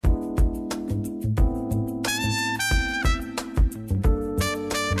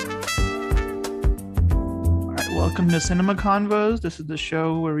Welcome to Cinema Convos. This is the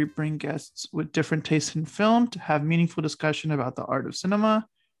show where we bring guests with different tastes in film to have meaningful discussion about the art of cinema.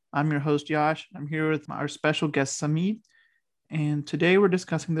 I'm your host, Yash. I'm here with our special guest, Samid. And today we're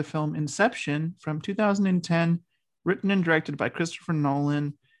discussing the film Inception from 2010, written and directed by Christopher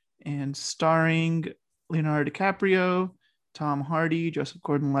Nolan and starring Leonardo DiCaprio, Tom Hardy, Joseph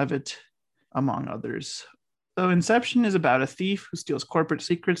Gordon-Levitt, among others. So Inception is about a thief who steals corporate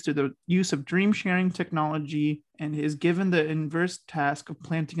secrets through the use of dream sharing technology and is given the inverse task of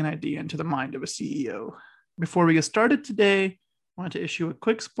planting an idea into the mind of a CEO. Before we get started today, I want to issue a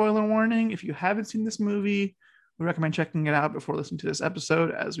quick spoiler warning. If you haven't seen this movie, we recommend checking it out before listening to this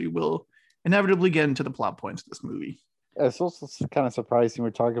episode, as we will inevitably get into the plot points of this movie. It's also kind of surprising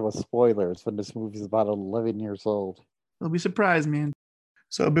we're talking about spoilers when this movie is about 11 years old. You'll be surprised, man.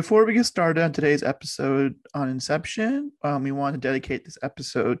 So before we get started on today's episode on Inception, we want to dedicate this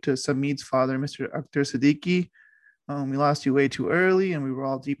episode to Samid's father, Mr. Akhtar Siddiqui. We lost you way too early, and we were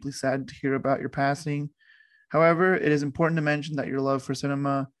all deeply sad to hear about your passing. However, it is important to mention that your love for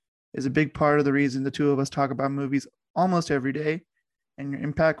cinema is a big part of the reason the two of us talk about movies almost every day, and your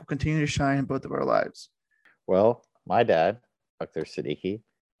impact will continue to shine in both of our lives. Well, my dad, Akhtar Siddiqui,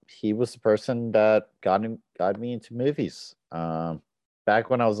 he was the person that got me into movies.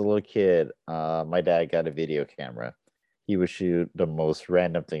 Back when I was a little kid, my dad got a video camera. He would shoot the most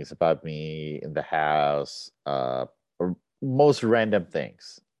random things about me in the house, or most random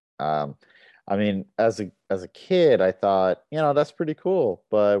things. I mean, as a kid, I thought, that's pretty cool.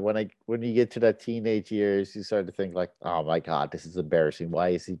 But when you get to that teenage years, you start to think like, oh my God, this is embarrassing. Why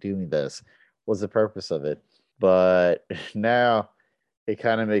is he doing this? What's the purpose of it? But now it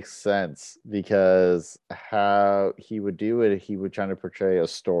kind of makes sense because how he would do it, he would try to portray a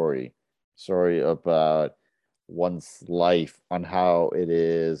story about one's life, on how it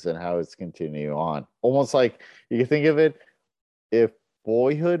is and how it's continuing on. Almost like you can think of it, if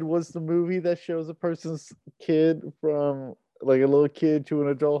Boyhood was the movie that shows a person's kid from like a little kid to an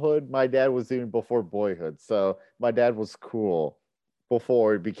adulthood, my dad was doing before Boyhood. So my dad was cool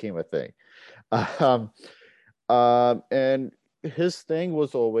before it became a thing. And his thing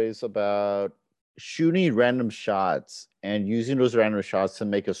was always about shooting random shots and using those random shots to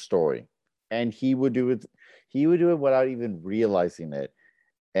make a story. And he would do it without even realizing it.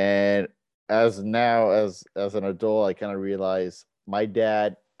 And as an adult, I kind of realized my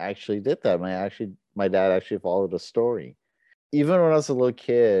dad actually did that. My dad actually followed a story. Even when I was a little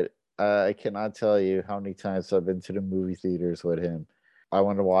kid, I cannot tell you how many times I've been to the movie theaters with him. I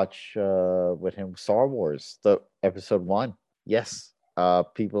want to watch with him Star Wars, the episode 1. Yes,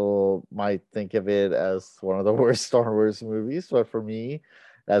 people might think of it as one of the worst Star Wars movies, but for me,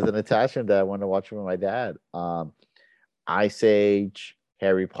 as an attachment, that I want to watch it with my dad. Ice Age,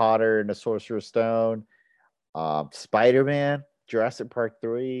 Harry Potter and the Sorcerer's Stone, Spider-Man, Jurassic Park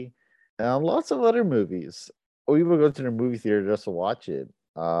 3, and lots of other movies. We would go to the movie theater just to watch it.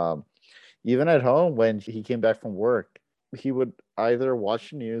 Even at home, when he came back from work, he would either watch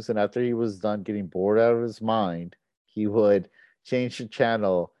the news, and after he was done getting bored out of his mind, he would change the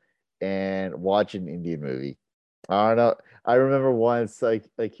channel and watch an Indian movie. I don't know. I remember once I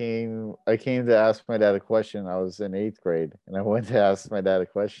came to ask my dad a question. I was in 8th grade, and I went to ask my dad a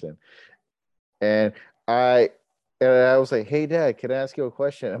question, and I was like, "Hey, Dad, can I ask you a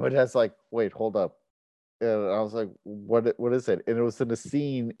question?" And my dad's like, "Wait, hold up." And I was like, what is it? And it was in a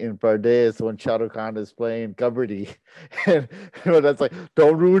scene in Pardes when Shah Rukh Khan is playing Kabaddi. And that's like,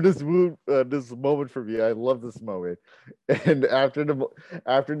 don't ruin this moment for me. I love this moment. And after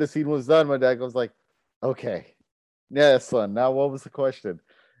the scene was done, my dad goes like, okay, yeah, son, now what was the question?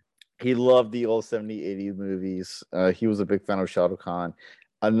 He loved the old 70s, 80s movies. He was a big fan of Shah Rukh Khan.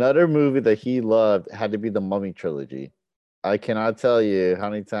 Another movie that he loved had to be the Mummy trilogy. I cannot tell you how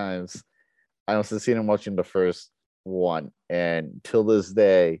many times I must have seen him watching the first one, and till this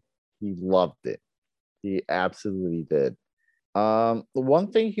day, he loved it. He absolutely did. The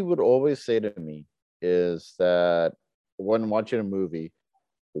one thing he would always say to me is that when watching a movie,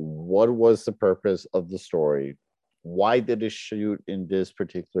 what was the purpose of the story? Why did it shoot in this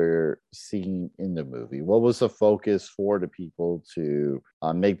particular scene in the movie? What was the focus for the people to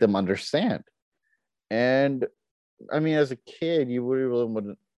make them understand? And I mean, as a kid, you really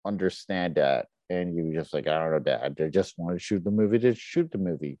wouldn't understand that, and you were just like, I don't know, Dad, they just want to shoot the movie to shoot the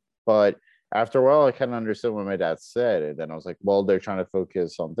movie. But after a while, I kind of understood what my dad said, and then I was like, well, they're trying to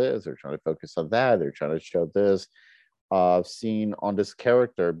focus on this, they're trying to focus on that, they're trying to show this scene on this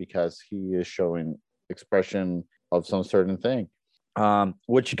character because he is showing expression of some certain thing,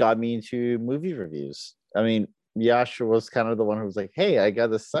 which got me into movie reviews. I mean, Yash was kind of the one who was like, hey, I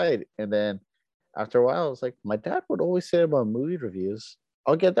got this site, and then after a while, I was like, my dad would always say about movie reviews.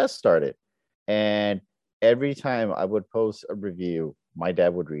 I'll get that started. And every time I would post a review, my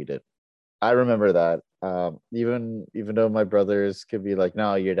dad would read it. I remember that. Even though my brothers could be like,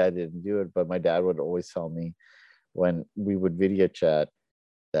 no, your dad didn't do it, but my dad would always tell me when we would video chat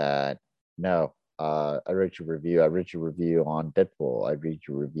that no, I read your review. I read your review on Deadpool. I read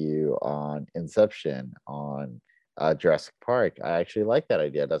your review on Inception, on Jurassic Park. I actually like that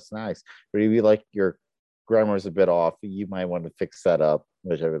idea. That's nice. But if you like your grammar's a bit off, you might want to fix that up.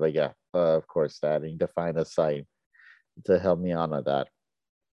 Which I was like, yeah, of course, Dad. You need to find a site to help me on that.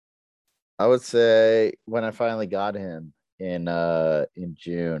 I would say when I finally got him in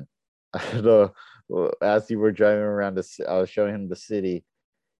June, I don't know, as you were driving around I was showing him the city.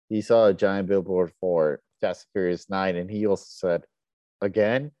 He saw a giant billboard for Fast and Furious 9, and he also said,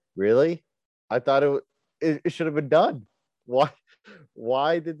 "Again, really? I thought it should have been done. Why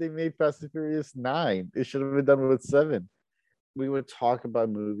why did they make Fast and Furious 9? It should have been done with 7." We would talk about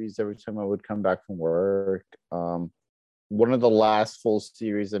movies every time I would come back from work. One of the last full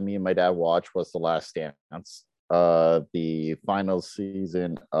series that me and my dad watched was The Last Dance, the final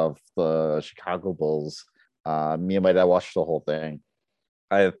season of the Chicago Bulls. Me and my dad watched the whole thing.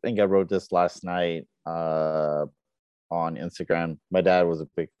 I think I wrote this last night on Instagram. My dad was a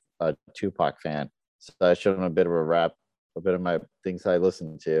big Tupac fan, so I showed him a bit of a rap, a bit of my things I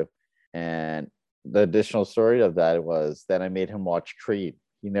listened to, and the additional story of that was that I made him watch Creed.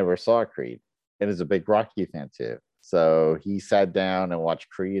 He never saw Creed, and is a big Rocky fan too. So he sat down and watched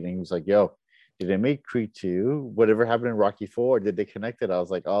Creed, and he was like, "Yo, did they make Creed 2? Whatever happened in Rocky 4? Did they connect it?" I was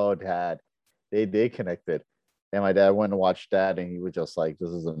like, "Oh, Dad, they did connect it." And my dad went and watched that, and he was just like,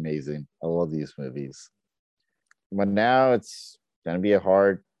 "This is amazing. I love these movies." But now it's gonna be a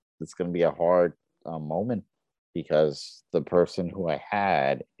hard moment because the person who I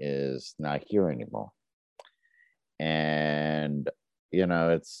had is not here anymore, and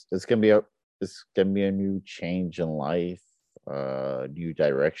it's gonna be a new change in life, new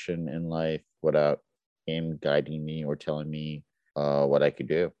direction in life without him guiding me or telling me what I could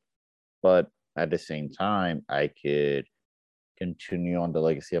do. But at the same time, I could continue on the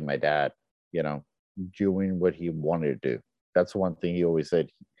legacy of my dad, you know, doing what he wanted to do. That's one thing he always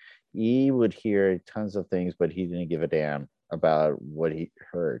said. He would hear tons of things, but he didn't give a damn about what he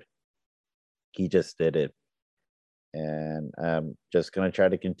heard. He just did it. And I'm just going to try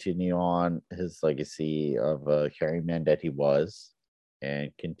to continue on his legacy of a caring man that he was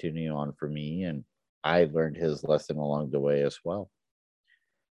and continue on for me. And I learned his lesson along the way as well.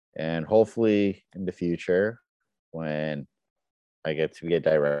 And hopefully in the future, when I get to be a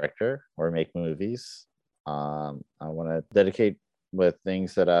director or make movies, I want to dedicate with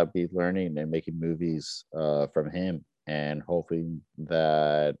things that I'll be learning and making movies from him. And hoping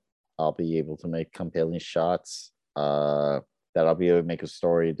that I'll be able to make compelling shots, that I'll be able to make a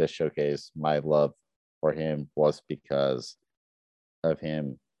story that showcase my love for him was because of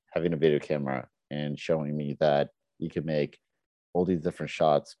him having a video camera and showing me that you can make all these different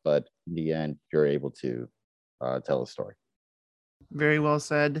shots, but in the end, you're able to tell a story. Very well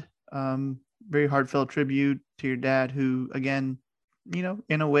said. Very heartfelt tribute to your dad, who, again,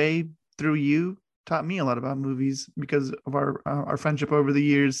 in a way, through you, taught me a lot about movies because of our friendship over the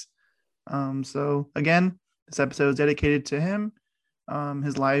years. So again, this episode is dedicated to him,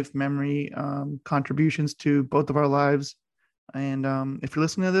 his life, memory, contributions to both of our lives. And if you're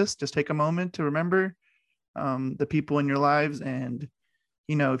listening to this, just take a moment to remember the people in your lives. And,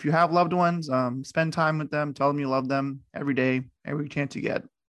 if you have loved ones, spend time with them, tell them you love them every day, every chance you get.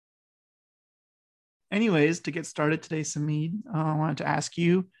 Anyways, to get started today, Samid, I wanted to ask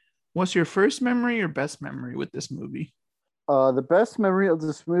you, what's your first memory or best memory with this movie? The best memory of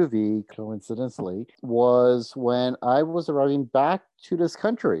this movie, coincidentally, was when I was arriving back to this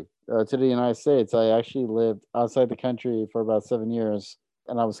country, to the United States. I actually lived outside the country for about 7 years,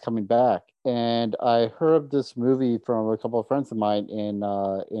 and I was coming back. And I heard of this movie from a couple of friends of mine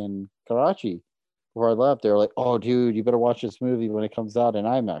in Karachi. Before I left, they were like, "Oh, dude, you better watch this movie when it comes out in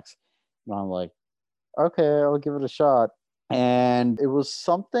IMAX." And I'm like, "Okay, I'll give it a shot." And it was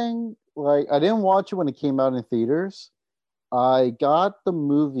something like I didn't watch it when it came out in theaters. I got the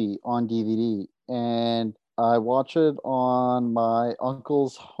movie on DVD and I watched it on my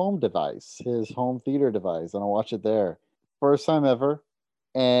uncle's home device, his home theater device, and I watched it there. First time ever.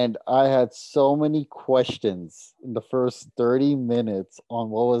 And I had so many questions in the first 30 minutes on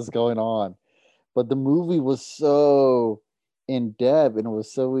what was going on. But the movie was so in depth and it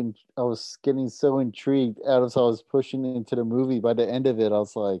was I was getting so intrigued as I was pushing into the movie. By the end of it, I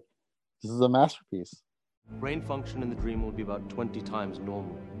was like, this is a masterpiece. Brain function in the dream will be about 20 times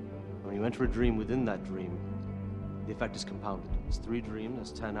normal. When you enter a dream within that dream, the effect is compounded. It's 3 dreams,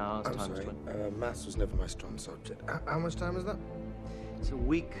 that's 10 hours I'm times sorry. 20. Maths was never my strong subject. How much time is that? It's a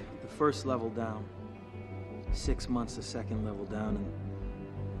week, the first level down. 6 months, the second level down,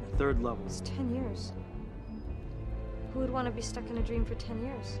 and the third level. It's 10 years. Who would want to be stuck in a dream for 10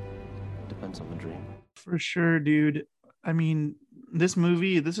 years? Depends on the dream. For sure, dude. I mean, this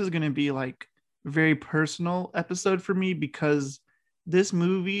is going to be like a very personal episode for me because this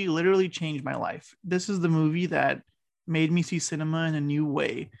movie literally changed my life. This is the movie that made me see cinema in a new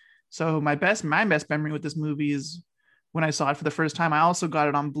way. So my best memory with this movie is when I saw it for the first time. I also got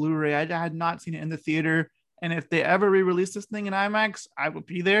it on Blu-ray. I had not seen it in the theater. And if they ever re-release this thing in IMAX, I will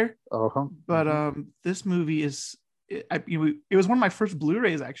be there. Uh-huh. But this movie is, it was one of my first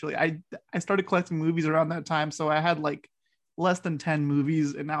Blu-rays, actually. I started collecting movies around that time. So I had like less than 10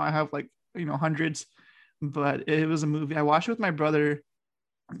 movies, and now I have like, hundreds. But it was a movie. I watched it with my brother,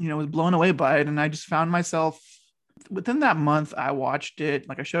 was blown away by it. And I just found myself, within that month, I watched it.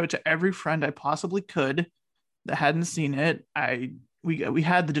 Like I showed it to every friend I possibly could that hadn't seen it. We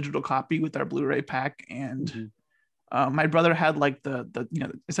had the digital copy with our Blu-ray pack, and my brother had like the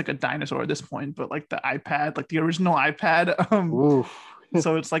it's like a dinosaur at this point, but like the iPad, like the original iPad.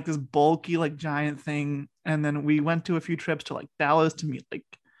 So it's like this bulky, like giant thing. And then we went to a few trips to like Dallas to meet like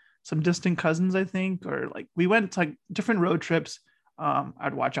some distant cousins, I think, or like we went to like different road trips.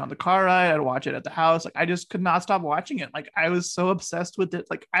 I'd watch it on the car ride. I'd watch it at the house. Like I just could not stop watching it. Like I was so obsessed with it.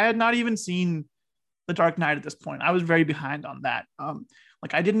 Like I had not even seen The Dark Knight at this point. I was very behind on that.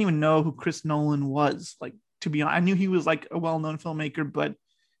 Like I didn't even know who Chris Nolan was. Like, to be honest, I knew he was like a well-known filmmaker, but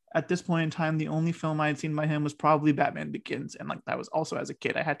at this point in time, the only film I had seen by him was probably Batman Begins, and like that was also as a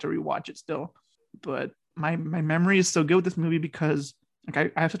kid. I had to rewatch it still, but my memory is so good with this movie because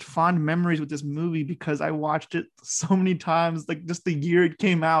like I have such fond memories with this movie because I watched it so many times, like just the year it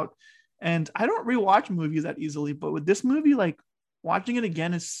came out. And I don't rewatch movies that easily, but with this movie, like watching it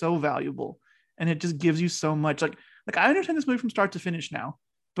again is so valuable, and it just gives you so much. Like I understand this movie from start to finish now,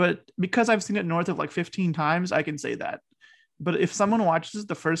 but because I've seen it north of like 15 times, I can say that. But if someone watches it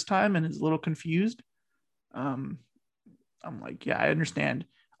the first time and is a little confused, I'm like, yeah, I understand.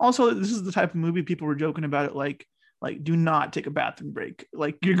 Also, this is the type of movie people were joking about it, like do not take a bathroom break.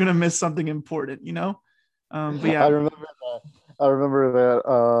 Like you're gonna miss something important, But yeah, I remember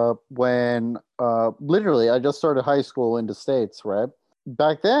that when literally I just started high school in the States, right?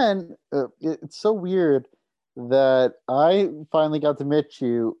 Back then, it's so weird that I finally got to meet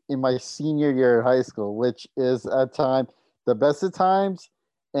you in my senior year of high school, which is at time the best of times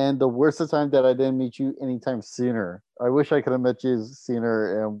and the worst of times that I didn't meet you anytime sooner. I wish I could have met you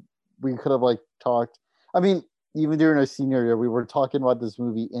sooner and we could have like talked. I mean, even during our senior year, we were talking about this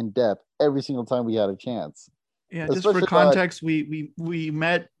movie in depth every single time we had a chance. Yeah, just for context, we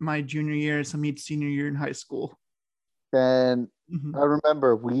met my junior year, Samit's senior year in high school. And I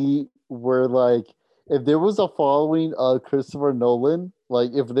remember we were like, if there was a following of Christopher Nolan,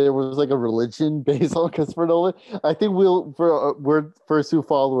 like if there was like a religion based on Christopher Nolan, I think we're first two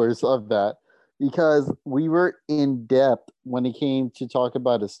followers of that because we were in depth when it came to talk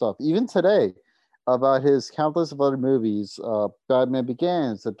about his stuff. Even today, about his countless of other movies, Batman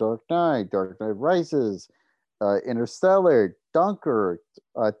Begins, The Dark Knight, Dark Knight Rises, Interstellar, Dunkirk,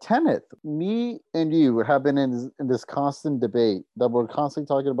 Tenet. Me and you have been in this constant debate that we're constantly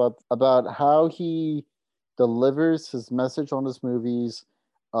talking about how he delivers his message on his movies.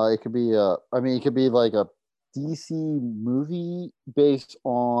 It could be like a DC movie based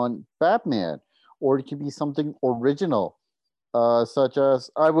on Batman, or it could be something original, such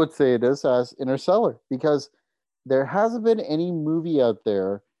as I would say this as Interstellar, because there hasn't been any movie out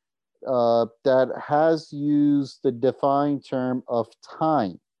there that has used the defined term of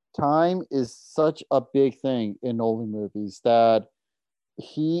time. Time is such a big thing in Nolan movies that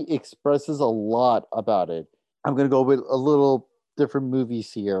he expresses a lot about it. I'm going to go with a little different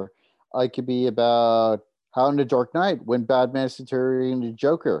movies here. I could be about how in The Dark Knight, when Batman is interrogating the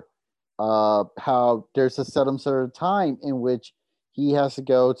Joker, how there's a set amount of time in which he has to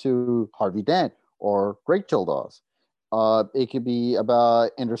go to Harvey Dent or Rachel Dawes. It could be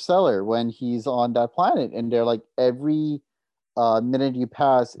about Interstellar when he's on that planet and they're like every minute you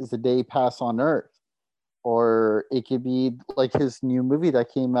pass is a day pass on Earth. Or it could be like his new movie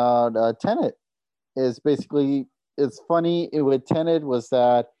that came out, Tenet. Is basically, it's funny with Tenet was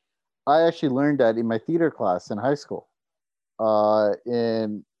that I actually learned that in my theater class in high school.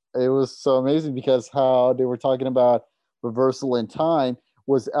 And it was so amazing because how they were talking about reversal in time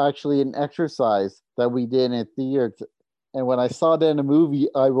was actually an exercise that we did in theater. And when I saw that in a movie,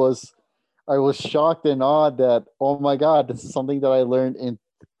 I was shocked and awed that, oh my God, this is something that I learned in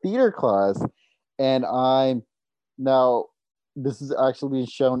theater class, and I'm now. This is actually being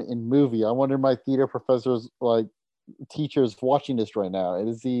shown in movie. I wonder my theater professors, like teachers, watching this right now, and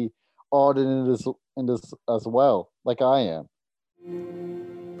is he awed in this as well, like I am?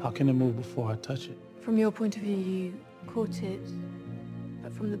 How can it move before I touch it? From your point of view, you caught it,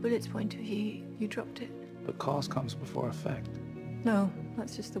 but from the bullet's point of view, you dropped it. But cause comes before effect. No,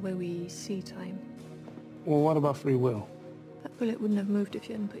 that's just the way we see time. Well, what about free will? That bullet wouldn't have moved if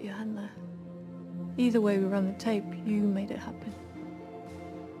you hadn't put your hand there. Either way we run the tape, you made it happen.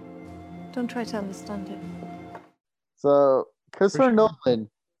 Don't try to understand it. So Christopher sure. Nolan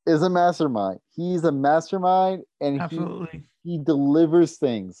is a mastermind. He's a mastermind, and Absolutely. he delivers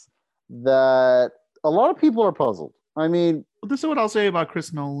things that a lot of people are puzzled. I mean, Well, this is what I'll say about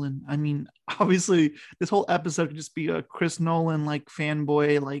Chris Nolan. I mean, obviously, this whole episode could just be a Chris Nolan like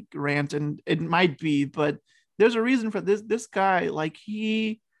fanboy like rant, and it might be, but there's a reason for this. This guy, like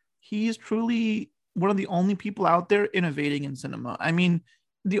he's truly one of the only people out there innovating in cinema. I mean,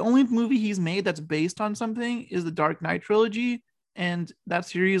 the only movie he's made that's based on something is the Dark Knight trilogy, and that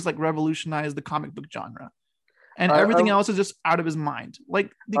series like revolutionized the comic book genre. And everything else is just out of his mind.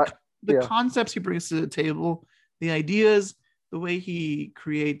 Like the yeah. concepts he brings to the table, the ideas, the way he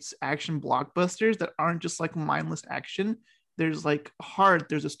creates action blockbusters that aren't just like mindless action. There's like heart,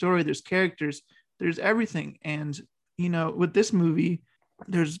 there's a story, there's characters, there's everything. And, you know, with this movie,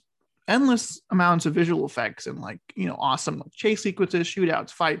 there's endless amounts of visual effects and like, you know, awesome like chase sequences,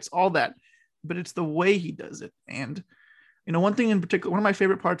 shootouts, fights, all that. But it's the way he does it. And, you know, one thing in particular, one of my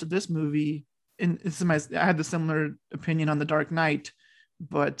favorite parts of this movie, and I had the similar opinion on The Dark Knight,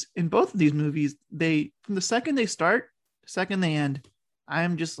 but in both of these movies, from the second they start, second they end,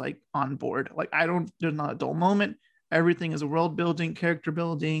 I'm just like on board. Like there's not a dull moment. Everything is a world building, character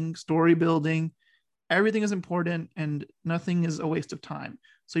building, story building. Everything is important and nothing is a waste of time.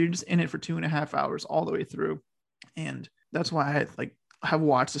 So you're just in it for 2.5 hours all the way through. And that's why I have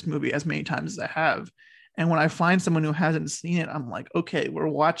watched this movie as many times as I have. And when I find someone who hasn't seen it, I'm like, okay, we're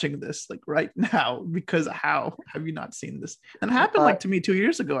watching this like right now, because how have you not seen this? And it happened like to me 2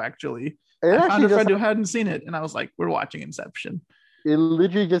 years ago, actually. I found a friend who hadn't seen it, and I was like, we're watching Inception. It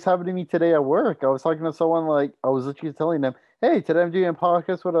literally just happened to me today at work. I was talking to someone, like, I was literally telling them, hey, today I'm doing a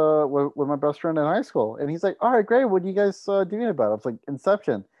podcast with my best friend in high school. And he's like, all right, great. What are you guys doing about it? I was like,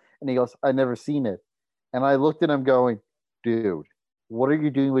 Inception. And he goes, I never seen it. And I looked at him going, dude, what are you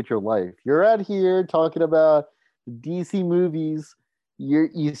doing with your life? You're out here talking about DC movies.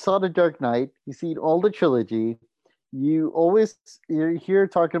 You saw The Dark Knight. You've seen all the trilogy. You're here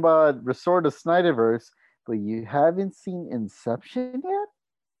talking about Restore the Snyderverse, but you haven't seen Inception yet?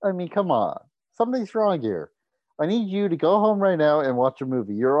 I mean, come on. Something's wrong here. I need you to go home right now and watch a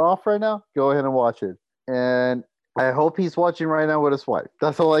movie. You're off right now? Go ahead and watch it. And I hope he's watching right now with his wife.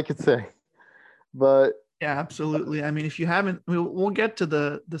 That's all I can say. But yeah, absolutely. I mean, if you haven't, we'll get to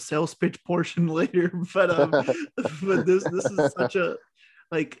the sales pitch portion later, but but this is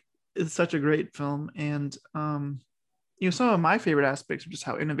it's such a great film. And you know, some of my favorite aspects are just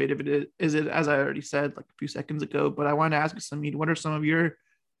how innovative it is, as I already said like a few seconds ago. But I wanted to ask you, Samid, what are some of your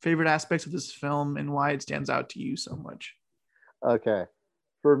favorite aspects of this film and why it stands out to you so much? Okay.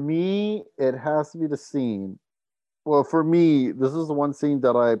 For me, it has to be the scene. Well, for me, this is the one scene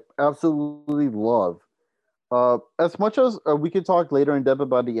that I absolutely love. As much as we could talk later in depth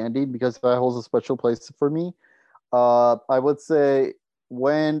about the ending, because that holds a special place for me, I would say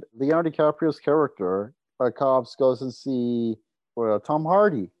when Leonardo DiCaprio's character, Cobbs, goes and see Tom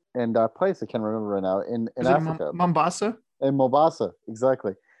Hardy in that place, I can't remember right now, in Africa. Mombasa? In Mombasa,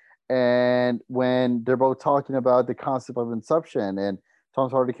 exactly. And when they're both talking about the concept of Inception, and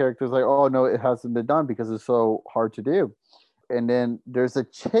Tom Hardy character is like, oh, no, it hasn't been done because it's so hard to do. And then there's a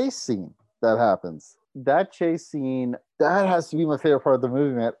chase scene that happens. That chase scene, that has to be my favorite part of the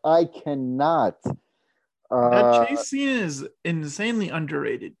movie, man. I cannot. That chase scene is insanely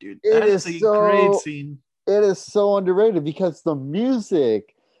underrated, dude. That is a great scene. It is so underrated because the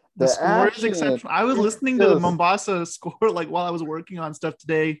music, the score is exceptional. I was listening to the Mombasa score like while I was working on stuff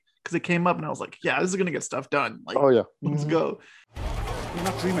today because it came up and I was like, yeah, this is gonna get stuff done. Like, oh yeah, let's go. You're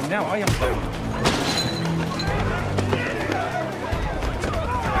not dreaming now, are you?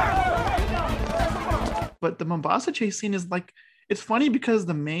 But the Mombasa chase scene is like, it's funny because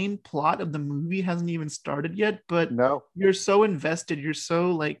the main plot of the movie hasn't even started yet, but no, you're so invested. You're so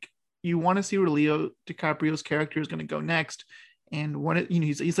like, you want to see where Leo DiCaprio's character is going to go next. And when it, you know,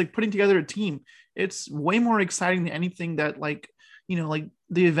 he's like putting together a team. It's way more exciting than anything that like, you know, like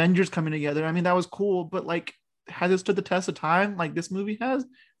the Avengers coming together. I mean, that was cool, but like, has it stood the test of time like this movie has?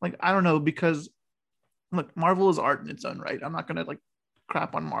 Like, I don't know, because look, Marvel is art in its own right. I'm not going to like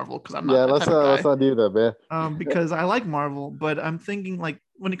crap on Marvel because I'm not Yeah, that type of let's guy. not do that, man. Because I like Marvel, but I'm thinking like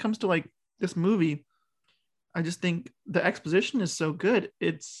when it comes to like this movie, I just think the exposition is so good.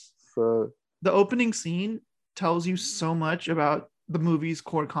 It's So the opening scene tells you so much about the movie's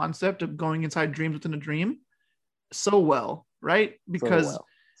core concept of going inside dreams within a dream so well, right? Because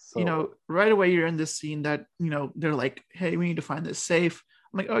right away you're in this scene that they're like, hey, we need to find this safe.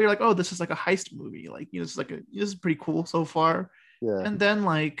 I'm like, oh, you're like, oh, this is like a heist movie, like this is like this is pretty cool so far. Yeah. And then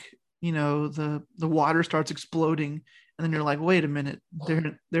like the water starts exploding, and then you're like, wait a minute,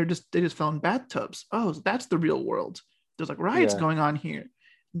 they just fell in bathtubs. Oh, so that's the real world. There's like riots going on here.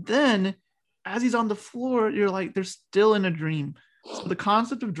 Then as he's on the floor, you're like, they're still in a dream. So the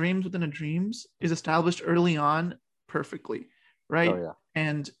concept of dreams within a dreams is established early on perfectly, right? Oh, yeah.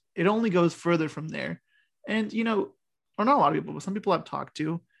 And it only goes further from there. And or not a lot of people, but some people I've talked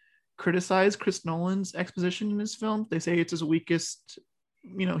to criticize Chris Nolan's exposition in his film. They say it's his weakest.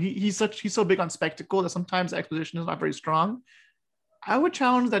 He's so big on spectacle that sometimes the exposition is not very strong. I would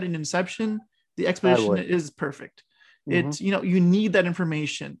challenge that in Inception, the exposition is perfect. Mm-hmm. It's you need that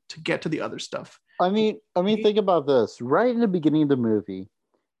information to get to the other stuff. I mean, think about this. Right in the beginning of the movie,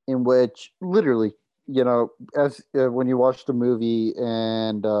 in which literally, as when you watch the movie,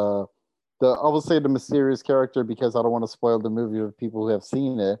 and I will say the mysterious character because I don't want to spoil the movie for people who have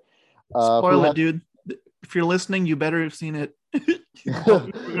seen it. Spoil it, dude. If you're listening, you better have seen it.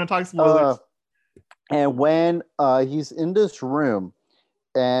 We're gonna talk spoilers. And when he's in this room,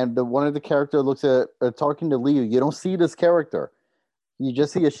 and one of the character looks at talking to Leo, you don't see this character. You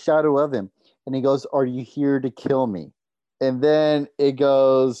just see a shadow of him. And he goes, "Are you here to kill me?" And then it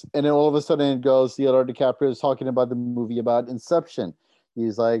goes, and then all of a sudden it goes, Leonardo DiCaprio is talking about the movie about Inception.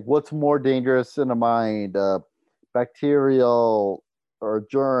 He's like, what's more dangerous in the mind, bacterial or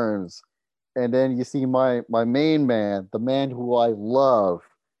germs? And then you see my main man, the man who I love.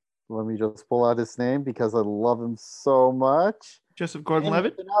 Let me just pull out his name because I love him so much. Joseph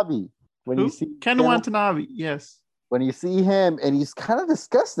Gordon-Levitt? When you see Ken Watanabe, yes. When you see him, and he's kind of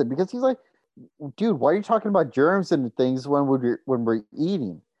disgusted because he's like, dude, why are you talking about germs and things when we're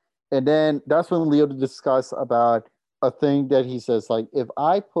eating? And then that's when Leo discuss about a thing that he says, like, if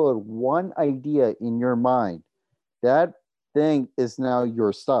I put one idea in your mind, that thing is now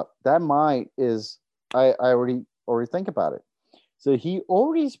your stuff. That mind is, I already think about it. So he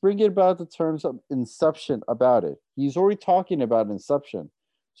already is bringing about the terms of Inception about it. He's already talking about Inception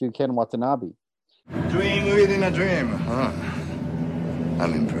to Ken Watanabe. Dream within a dream, huh?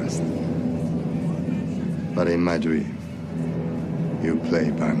 I'm impressed. But in my dream, you play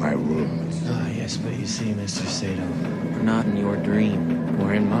by my rules. Ah, yes, but you see, Mr. Sato, we're not in your dream.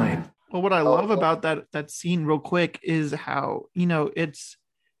 We're in mine. Well, what I love about that scene real quick is how,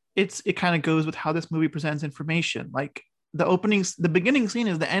 it kind of goes with how this movie presents information. Like the beginning scene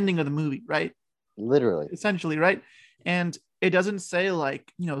is the ending of the movie, right? Literally. Essentially, right? And it doesn't say like,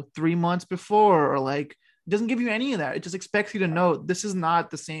 3 months before, or like, it doesn't give you any of that. It just expects you to know this is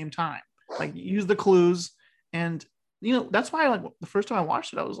not the same time. Like, use the clues. And, that's why, like, the first time I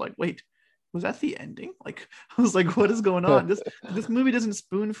watched it, I was like, wait, was that the ending? Like, I was like, what is going on? This movie doesn't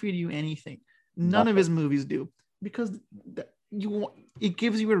spoon feed you anything. None of his movies do, because it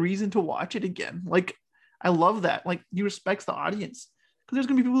gives you a reason to watch it again. Like, I love that. Like, he respects the audience, because there's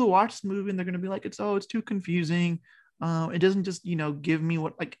gonna be people who watch this movie and they're gonna be like, it's too confusing. It doesn't just give me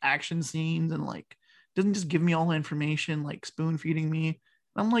what, like, action scenes, and like doesn't just give me all the information, like spoon feeding me.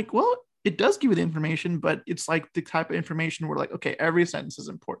 And I'm like, well, it does give you the information, but it's like the type of information where, like, okay, every sentence is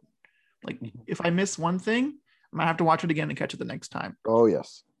important. Like, if I miss one thing, I might have to watch it again and catch it the next time. Oh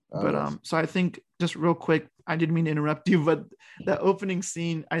yes. But so I think, just real quick, I didn't mean to interrupt you, but that opening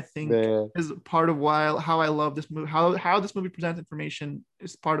scene, I think, is part of how I love this movie. How this movie presents information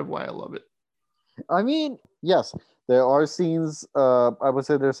is part of why I love it. I mean, yes, there are scenes. I would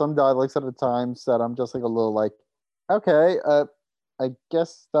say there's some dialects at the times that I'm just like a little like, okay, I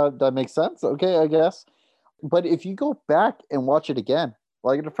guess that makes sense. Okay, I guess. But if you go back and watch it again,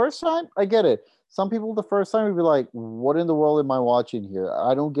 like the first time, I get it. Some people the first time would be like, what in the world am I watching here?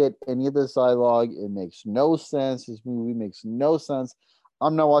 I don't get any of this dialogue. It makes no sense. This movie makes no sense.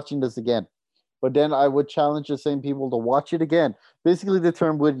 I'm not watching this again. But then I would challenge the same people to watch it again. Basically, the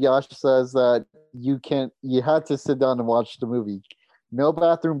term what Yash says that you had to sit down and watch the movie. No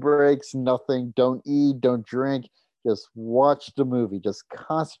bathroom breaks, nothing. Don't eat, don't drink. Just watch the movie. Just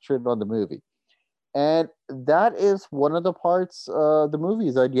concentrate on the movie. And that is one of the parts of the movie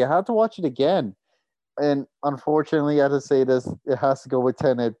is that you have to watch it again. And unfortunately, I have to say this, it has to go with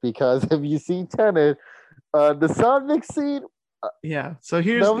Tenet, because if you've seen Tenet, the sound mix scene, Yeah. So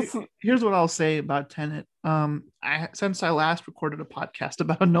was- here's what I'll say about Tenet. Since I last recorded a podcast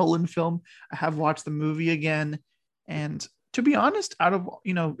about a Nolan film, I have watched the movie again, and to be honest, out of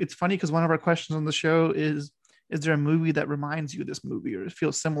it's funny because one of our questions on the show is there a movie that reminds you of this movie or it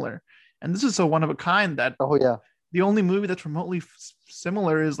feels similar? And this is so one of a kind that Oh yeah. the only movie that's remotely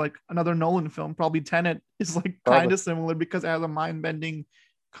similar is like another Nolan film. Probably Tenet is like Probably. kind of similar because it has a mind-bending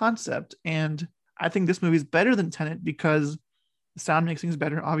concept. And I think this movie is better than Tenet because the sound makes things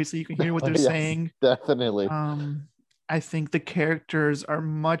better. Obviously, you can hear what they're Yes, saying. Definitely. I think the characters are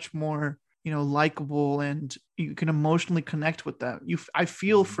much more, likable, and you can emotionally connect with them. I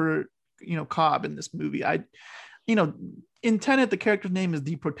feel for, Cobb in this movie. In Tenet, the character's name is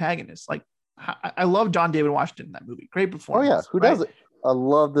the protagonist. Like, I love John David Washington in that movie. Great Oh performance. yeah, who doesn't? I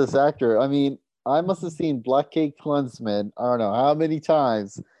love this actor. I mean, I must have seen Black Cake Klansman, I don't know how many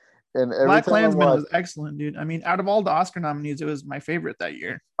times. And every Black time I Klansman watch, was excellent, dude. I mean, out of all the Oscar nominees, it was my favorite that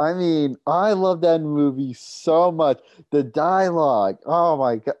year. I mean, I love that movie so much. The dialogue, oh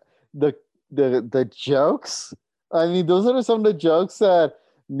my god, the jokes. I mean, those are some of the jokes that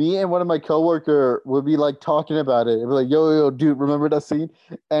me and one of my coworker would be like talking about it. It'd be like, yo, dude, remember that scene?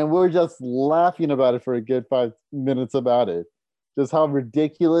 And we're just laughing about it for a good 5 minutes about it. Just how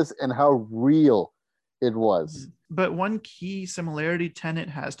ridiculous and how real it was. But one key similarity Tenet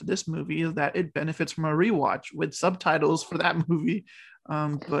has to this movie is that it benefits from a rewatch with subtitles for that movie.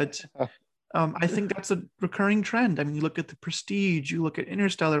 But I think that's a recurring trend. I mean, you look at The Prestige, you look at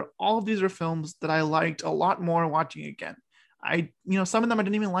Interstellar, all of these are films that I liked a lot more watching again. Some of them I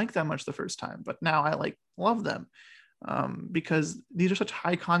didn't even like that much the first time, but now I love them because these are such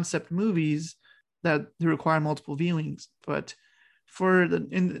high concept movies that they require multiple viewings. But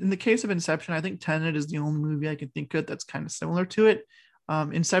in the case of Inception, I think Tenet is the only movie I can think of that's kind of similar to it.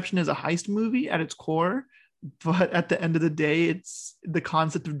 Inception is a heist movie at its core, but at the end of the day, it's the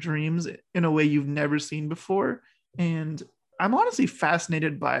concept of dreams in a way you've never seen before. And I'm honestly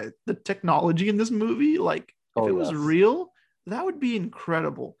fascinated by the technology in this movie. Like, if it was real, that would be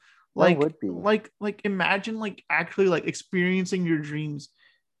incredible. Like, that would be. like imagine actually experiencing your dreams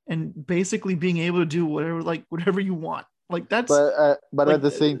and basically being able to do whatever you want. Like, that's but at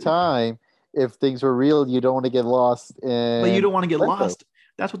the same time, if things were real, you don't want to get lost in. But you don't want to get lost.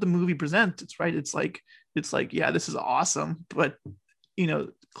 That's what the movie presents. It's right. It's like, yeah, this is awesome, but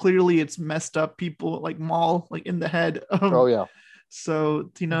clearly it's messed up people like Maul in the head. Oh yeah.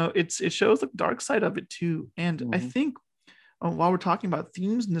 So it shows the dark side of it too. And I think while we're talking about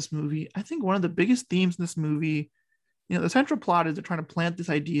themes in this movie, I think one of the biggest themes in this movie, the central plot is they're trying to plant this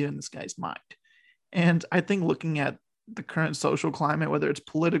idea in this guy's mind. And I think looking at the current social climate, whether it's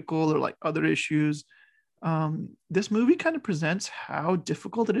political or other issues, this movie kind of presents how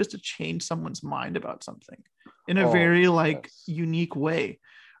difficult it is to change someone's mind about something in a very unique way,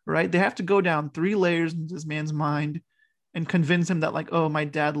 right? They have to go down 3 layers into this man's mind and convince him that oh, my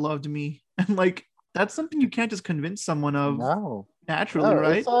dad loved me. And that's something you can't just convince someone of naturally,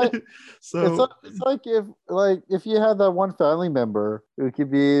 right? It's like if you had that one family member, it could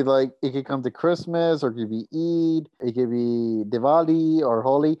be it could come to Christmas, or it could be Eid, it could be Diwali or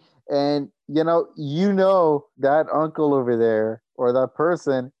Holi, and that uncle over there or that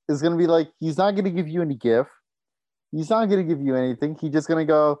person is gonna be he's not gonna give you any gift, he's not gonna give you anything, he's just gonna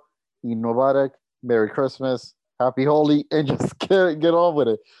go, Eid Mubarak, Merry Christmas, Happy Holi, and just get on with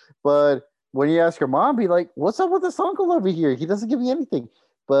it. But when you ask your mom, be like, what's up with this uncle over here? He doesn't give you anything.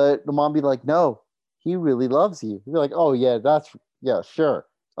 But the mom be like, no, he really loves you. You'd be like, oh yeah, sure.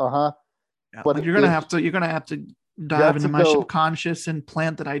 Uh-huh. Yeah, but you're gonna have to dive into my subconscious and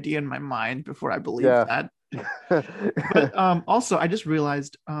plant that idea in my mind before I believe that. But also I just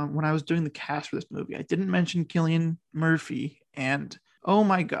realized when I was doing the cast for this movie, I didn't mention Cillian Murphy, and oh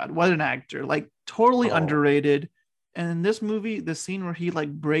my god, what an actor. Totally underrated. And in this movie, the scene where he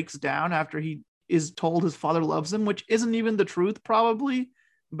breaks down after he is told his father loves him, which isn't even the truth probably,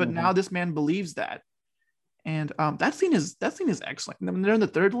 but now this man believes that. And that scene is excellent. And when they're in the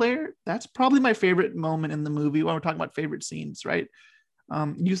 3rd layer, that's probably my favorite moment in the movie when we're talking about favorite scenes, right?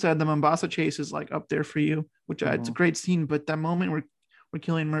 You said the Mombasa chase is up there for you, which it's a great scene, but that moment where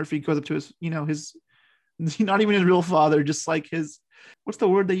Cillian Murphy goes up to his, his not even his real father, just his, what's the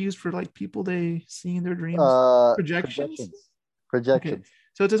word they use for people they see in their dreams? Projections. Okay.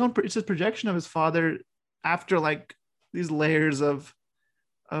 So it's his projection of his father after these layers of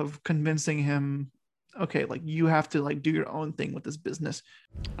convincing him, okay, you have to do your own thing with this business.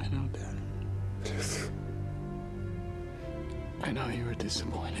 I know, Dad. I know you were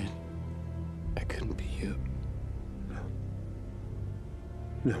disappointed. I couldn't be you.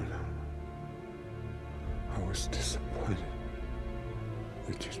 No. I was disappointed.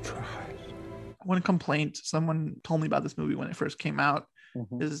 that you tried. One complaint someone told me about this movie when it first came out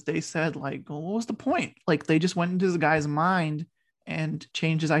Mhm. is they said, like, well, what was the point? Like, they just went into the guy's mind and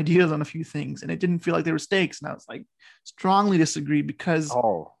changed his ideas on a few things, and it didn't feel like there were stakes. And I was like, strongly disagree, because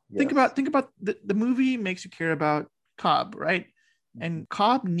Oh, think yes. about the movie makes you care about Cobb, right? And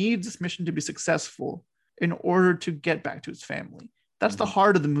Cobb needs this mission to be successful in order to get back to his family. That's the Mhm.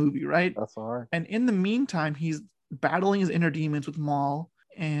 heart of the movie, right? That's hard. And in the meantime, he's battling his inner demons with Maul.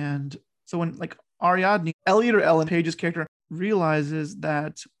 And so when, like, Ariadne, Elliot or Ellen Page's character, realizes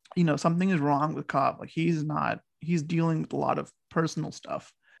that, you know, something is wrong with Cobb. Like, he's dealing with a lot of personal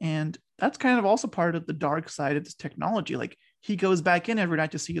stuff. And that's kind of also part of the dark side of this technology. Like, he goes back in every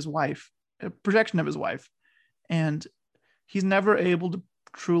night to see his wife, a projection of his wife. And he's never able to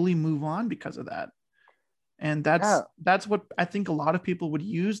truly move on because of that. And that's what I think a lot of people would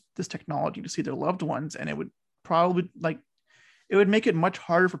use this technology to see their loved ones. And it would probably, like, it would make it much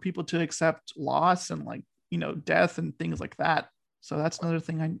harder for people to accept loss and, like, you know, death and things like that. So that's another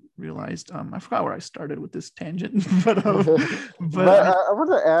thing I realized. I forgot where I started with this tangent, but I want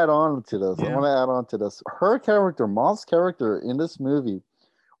to add on to this. Yeah. I want to add on to this. Her character, Maul's character in this movie,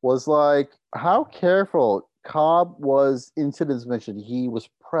 was like how careful Cobb was into this mission. He was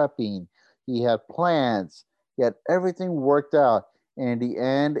prepping. He had plans. He had everything worked out. And in the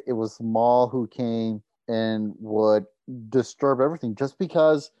end, it was Maul who came and would disturb everything just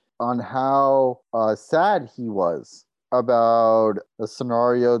because on how sad he was about a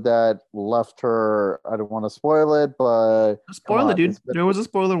scenario that left her. I don't want to spoil it, but spoiler, dude. it's been- There was a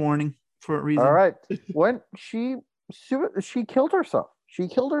spoiler warning for a reason. all right. When she killed herself. She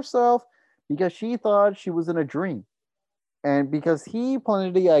killed herself because she thought she was in a dream. And because he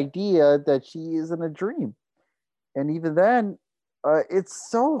planted the idea that she is in a dream. And even then, it's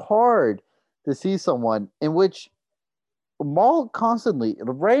so hard to see someone in which Maul constantly,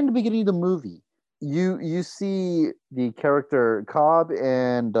 right in the beginning of the movie, you see the character Cobb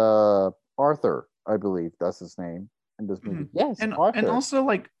and Arthur, I believe that's his name in this movie. Yes, and Arthur. and also,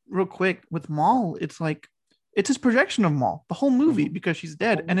 like, real quick with Maul, it's like it's his projection of Maul the whole movie because she's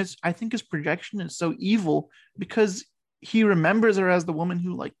dead, and I think his projection is so evil because he remembers her as the woman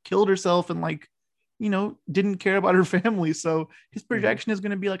who, like, killed herself and, like, you know, didn't care about her family. So his projection is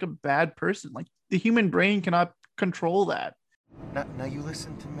going to be like a bad person. Like, the human brain cannot control that. Now you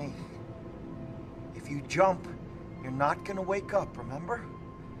listen to me. If you jump, you're not gonna wake up, remember?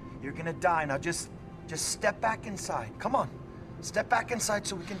 You're gonna die. Now just step back inside. Come on. Step back inside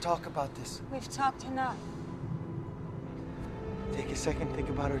so we can talk about this. We've talked enough. Take a second, think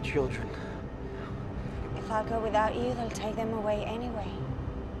about our children. If I go without you, they'll take them away anyway.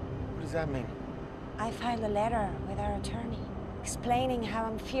 What does that mean? I filed a letter with our attorney, explaining how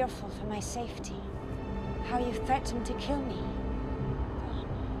I'm fearful for my safety. How you threatened to kill me.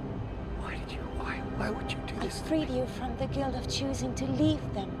 Why would you do I this? freed you from the guilt of choosing to leave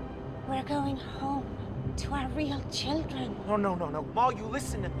them. We're going home to our real children. No. Maul, you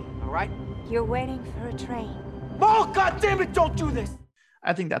listen to me, all right? You're waiting for a train. Maul, goddammit, don't do this!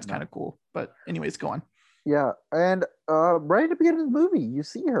 I think that's kind of cool. But anyways, go on. Yeah, and right at the beginning of the movie, you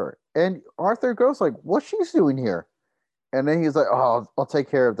see her, and Arthur goes like, "What's she's doing here?" And then he's like, "Oh, I'll take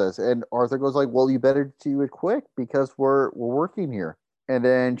care of this." And Arthur goes like, "Well, you better do it quick because we're working here." And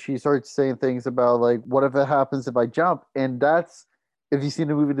then she starts saying things about like, "What if it happens if I jump?" And that's, if you've seen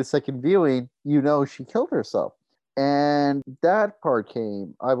the movie the second viewing, you know she killed herself. And that part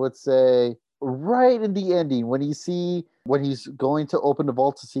came, I would say, right in the ending when he's going to open the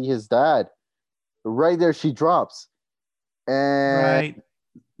vault to see his dad. Right there, she drops. And Right.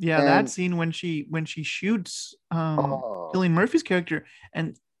 Yeah, that scene when she shoots Cillian Murphy's character,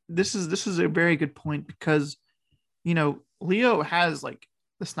 and this is a very good point because, you know, Leo has like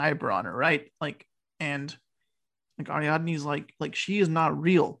the sniper on her, right? Like, and like Ariadne's like she is not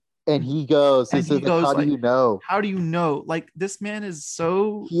real. And he goes, how do you know? How do you know? Like, this man is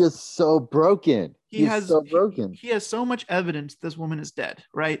so... He is so broken. He has so much evidence this woman is dead,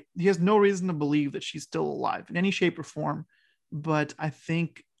 right? He has no reason to believe that she's still alive in any shape or form. But I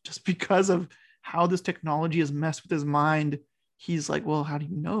think just because of how this technology has messed with his mind, he's like, well, how do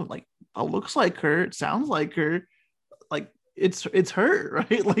you know? Like, it looks like her. It sounds like her. Like, it's her,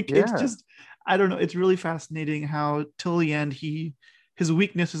 right? Like, It's just, I don't know. It's really fascinating how till the end his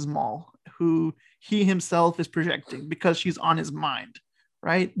weakness is Maul, who he himself is projecting because she's on his mind,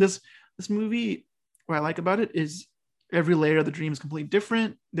 right? This movie, what I like about it is every layer of the dream is completely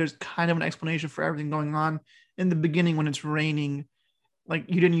different. There's kind of an explanation for everything going on. In the beginning, when it's raining, like,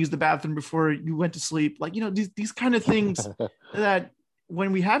 you didn't use the bathroom before you went to sleep. Like, you know, these kind of things that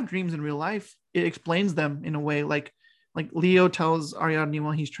when we have dreams in real life, it explains them in a way. Like, like Leo tells Ariadne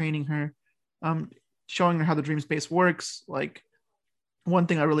while he's training her, showing her how the dream space works. Like, one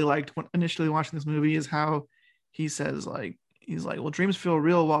thing I really liked when initially watching this movie is how he says, like, he's like, well, dreams feel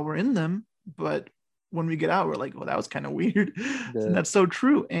real while we're in them, but when we get out, we're like, well, that was kind of weird. Yeah. And that's so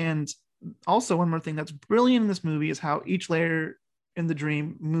true. And also, one more thing that's brilliant in this movie is how each layer in the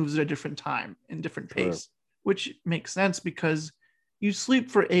dream moves at a different time in different pace, which makes sense because you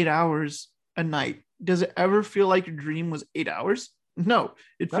sleep for 8 hours a night. Does it ever feel like your dream was 8 hours? No,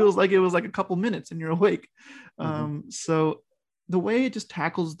 it feels like it was like a couple minutes and you're awake. So the way it just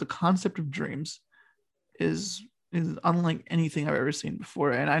tackles the concept of dreams is unlike anything I've ever seen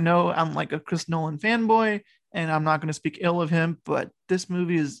before. And I know I'm like a Chris Nolan fanboy and I'm not going to speak ill of him, but this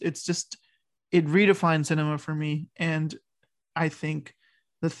movie it redefined cinema for me. And I think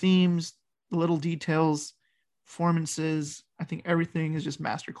the themes, the little details, performances, I think everything is just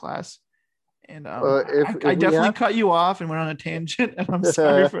masterclass. And I definitely cut you off and went on a tangent, and I'm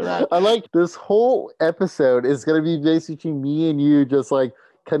sorry for that. I like this whole episode is going to be basically me and you just like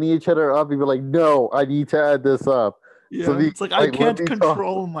cutting each other up and be like, no, I need to add this up. Yeah, so it's like I can't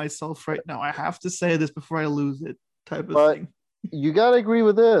control myself right now. I have to say this before I lose it, type of thing. You got to agree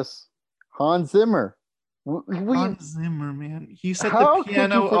with this. Hans Zimmer. Hans Zimmer, man. He set the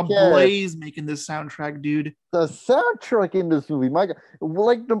piano ablaze making this soundtrack, dude. The soundtrack in this movie, my God.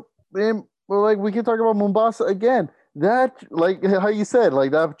 Like we can talk about Mombasa again. That, like how you said,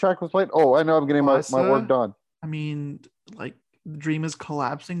 like that track was played. Oh, I know I'm getting my work done. I mean, like the dream is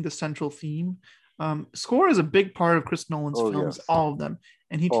collapsing, the central theme. Score is a big part of Chris Nolan's films, all of them.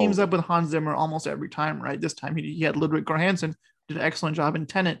 And he teams up with Hans Zimmer almost every time, right? This time he had Ludwig Göransson, did an excellent job in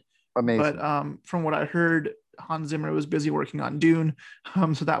Tenet. Amazing. But from what I heard, Hans Zimmer was busy working on Dune.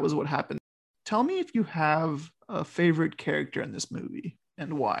 So that was what happened. Tell me if you have a favorite character in this movie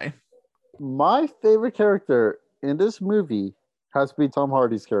and why. My favorite character in this movie has to be Tom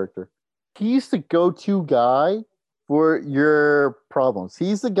Hardy's character. He's the go-to guy for your problems.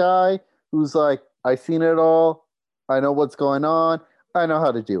 He's the guy who's like, I've seen it all. I know what's going on. I know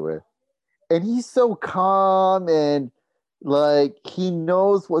how to do it. And he's so calm and like he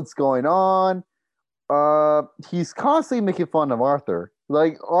knows what's going on. He's constantly making fun of Arthur.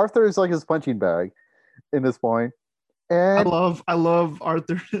 Like Arthur is like his punching bag in this point. And I love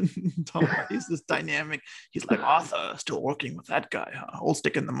Arthur and Tom Hardy's this dynamic. He's like, Arthur, still working with that guy, huh? Old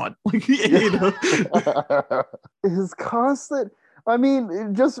stick in the mud. Like, you know? His constant, I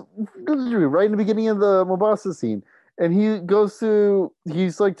mean, just right in the beginning of the Mombasa scene. And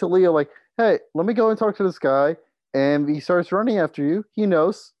he's like to Leo, like, hey, let me go and talk to this guy. And he starts running after you. He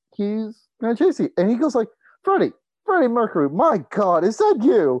knows he's going to chase you. And he goes like, Freddie Mercury, my God, is that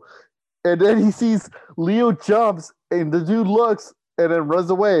you? And then he sees Leo jumps and the dude looks and then runs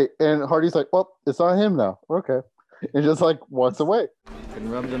away. And Hardy's like, well, it's on him now. Okay. And just like walks away. You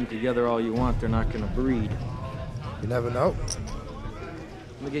can rub them together all you want. They're not going to breed. You never know.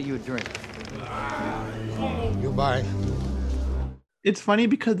 Let me get you a drink. Goodbye. It's funny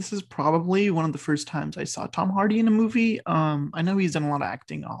because this is probably one of the first times I saw Tom Hardy in a movie. I know he's done a lot of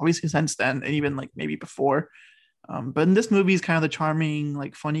acting, obviously since then, and even like maybe before. But in this movie, he's kind of the charming,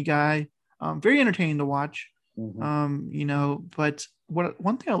 like funny guy. Very entertaining to watch. You know, but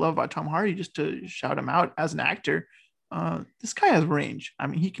one thing I love about Tom Hardy, just to shout him out as an actor, this guy has range. I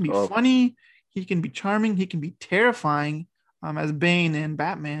mean, he can be funny, he can be charming, he can be terrifying, as Bane in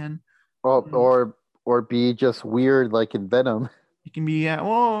Batman. Or be just weird like in Venom. He can be,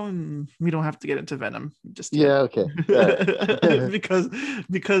 well, we don't have to get into Venom just yet. Yeah, okay.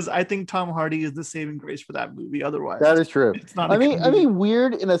 because I think Tom Hardy is the saving grace for that movie. Otherwise, that is true. It's not. I mean,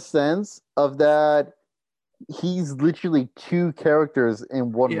 weird in a sense of that he's literally two characters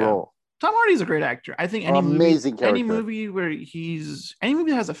in one role. Tom Hardy's a great actor. I think any movie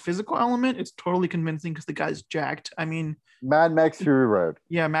that has a physical element, it's totally convincing because the guy's jacked. I mean, Mad Max Fury Road.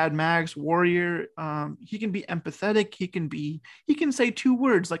 Yeah, Mad Max, Warrior. He can be empathetic. He can say 2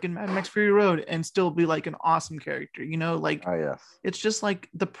 words like in Mad Max Fury Road and still be like an awesome character. You know, like it's just like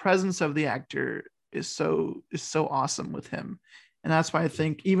the presence of the actor is so awesome with him. And that's why I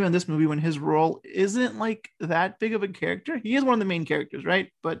think even in this movie, when his role isn't like that big of a character, he is one of the main characters,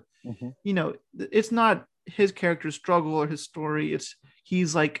 right? But you know, it's not his character's struggle or his story.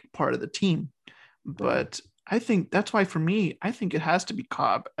 He's like part of the team. But I think that's why for me, I think it has to be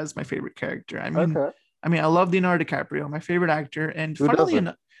Cobb as my favorite character. I mean, I love Leonardo DiCaprio, my favorite actor. And funnily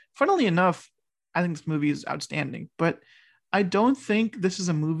enough, I think this movie is outstanding. But I don't think this is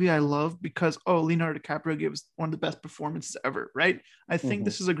a movie I love because, Leonardo DiCaprio gives one of the best performances ever, right? I think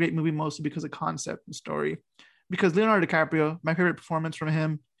this is a great movie mostly because of concept and story. Because Leonardo DiCaprio, my favorite performance from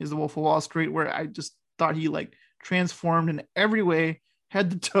him is The Wolf of Wall Street, where I just thought he like transformed in every way,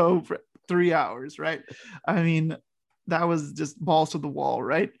 head to toe for 3 hours, right? I mean, that was just balls to the wall,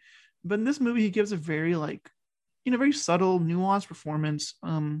 right? But in this movie, he gives a very very subtle, nuanced performance.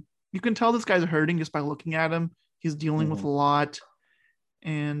 You can tell this guy's hurting just by looking at him. He's dealing with a lot.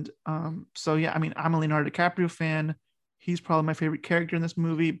 And so yeah, I mean, I'm a Leonardo DiCaprio fan. He's probably my favorite character in this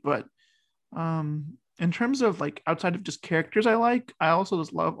movie. But in terms of like outside of just characters I also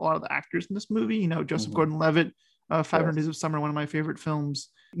just love a lot of the actors in this movie. You know, Joseph Gordon-Levitt, 500 Days of Summer, one of my favorite films.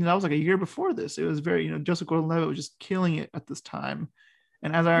 You know, that was like a year before this. It was very, Joseph Gordon-Levitt was just killing it at this time.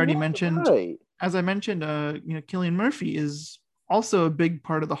 And as I already mentioned, Cillian Murphy is also a big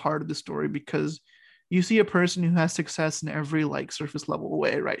part of the heart of the story, because you see a person who has success in every like surface level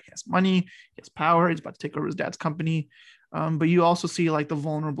way, right? He has money, he has power, he's about to take over his dad's company. But you also see like the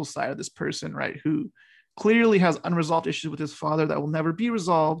vulnerable side of this person, right? Who clearly has unresolved issues with his father that will never be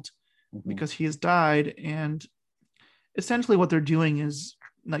resolved because he has died. And essentially what they're doing is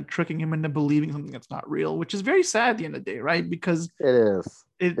like tricking him into believing something that's not real, which is very sad at the end of the day, right? Because it is.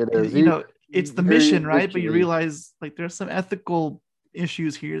 It's the mission, right? But you realize like there's some ethical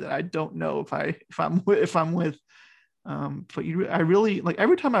issues here that I don't know if I'm with. But I really like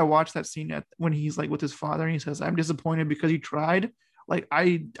every time I watch that scene when he's like with his father and he says, "I'm disappointed because he tried." Like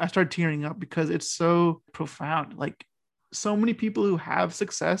I start tearing up because it's so profound. Like so many people who have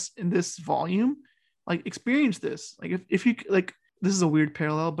success in this volume, like experience this. Like if you like, this is a weird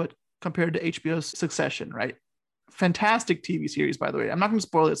parallel, but compared to HBO's Succession, right? Fantastic TV series, by the way. I'm not going to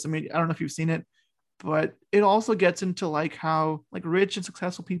spoil this. I mean, I don't know if you've seen it, but it also gets into like how like rich and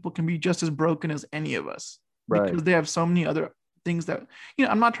successful people can be just as broken as any of us, because they have so many other things that,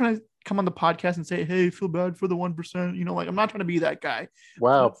 I'm not trying to come on the podcast and say, hey, feel bad for the 1%, like I'm not trying to be that guy.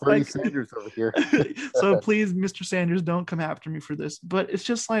 Wow, Bernie Sanders over here. So please, Mr. Sanders, don't come after me for this. But it's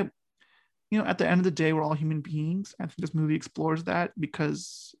just like, at the end of the day, we're all human beings. I think this movie explores that,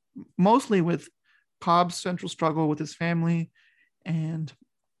 because mostly with Cobb's central struggle with his family and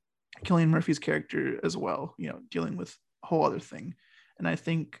Cillian Murphy's character as well, dealing with a whole other thing. And I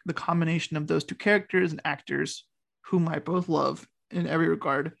think the combination of those two characters and actors, whom I both love in every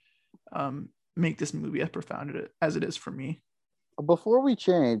regard, make this movie as profound as it is for me. Before we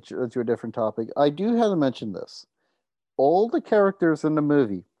change to a different topic, I do have to mention this. All the characters in the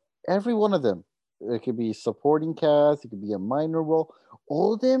movie, every one of them, it could be supporting cast, it could be a minor role,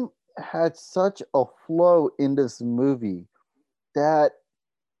 all of them had such a flow in this movie that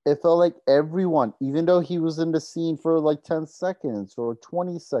it felt like everyone, even though he was in the scene for like 10 seconds or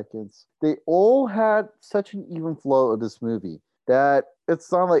 20 seconds, they all had such an even flow of this movie that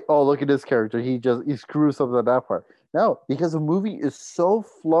it's not like, oh, look at this character, he screws up at that part. No, because the movie is so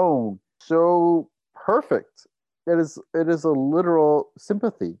flown, so perfect. It is a literal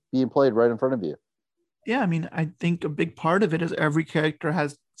sympathy being played right in front of you. Yeah, I mean, I think a big part of it is every character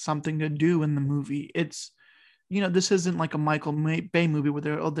has something to do in the movie. It's, this isn't like a Michael Bay movie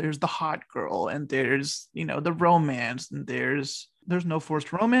where there's the hot girl and there's, the romance, and there's no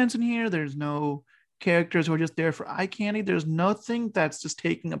forced romance in here. There's no characters who are just there for eye candy. There's nothing that's just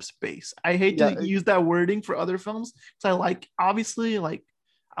taking up space. I hate to use that wording for other films, because I like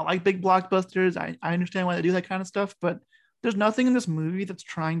big blockbusters. I understand why they do that kind of stuff, but there's nothing in this movie that's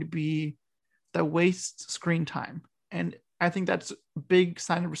trying to be that wastes screen time. And I think that's a big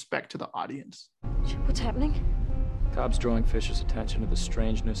sign of respect to the audience. What's happening? Cobb's drawing Fisher's attention to the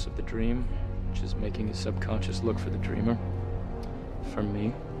strangeness of the dream, which is making his subconscious look for the dreamer. For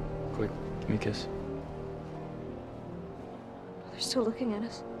me. Quick, give me a kiss. They're still looking at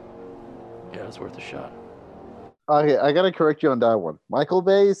us. Yeah, it's worth a shot. Okay, I gotta correct you on that one. Michael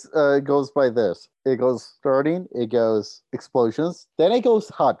Bay's goes by this. It goes starting, it goes explosions, then it goes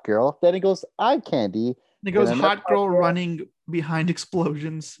hot girl, then it goes eye candy. It goes hot girl running behind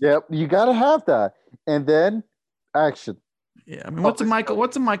explosions. Yep, you gotta have that. And then action. Yeah, I mean, what's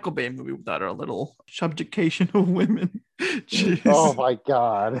a Michael Bay movie without a little subjugation of women? Jeez. Oh my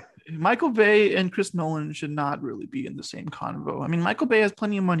God. Michael Bay and Chris Nolan should not really be in the same convo. I mean, Michael Bay has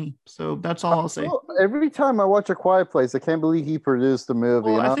plenty of money, so that's all I'll say. Every time I watch A Quiet Place, I can't believe he produced the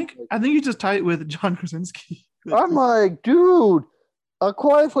movie. Well, I think you just tie it with John Krasinski. I'm like, dude, A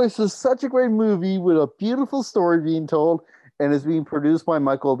Quiet Place is such a great movie with a beautiful story being told, and it's being produced by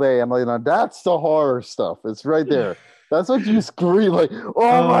Michael Bay. I'm like, now that's the horror stuff. It's right there. That's what you scream like,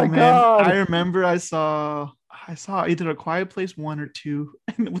 oh my man. God. I remember I saw either A Quiet Place 1 or 2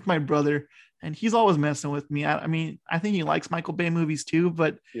 with my brother, and he's always messing with me. I mean, I think he likes Michael Bay movies too,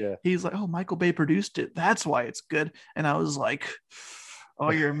 but he's like, oh, Michael Bay produced it. That's why it's good. And I was like,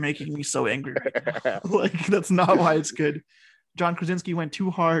 oh, you're making me so angry right now. Like, that's not why it's good. John Krasinski went too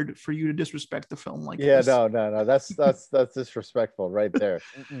hard for you to disrespect the film like Yeah, this. no. That's disrespectful right there.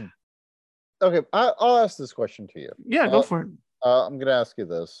 Okay, I'll ask this question to you. Yeah, go for it. I'm gonna ask you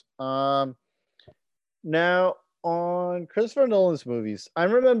this. Now on Christopher Nolan's movies, I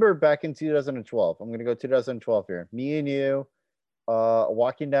remember back in 2012. I'm gonna go 2012 here. Me and you,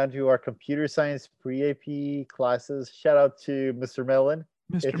 walking down to our computer science pre-AP classes. Shout out to Mr. Mellon.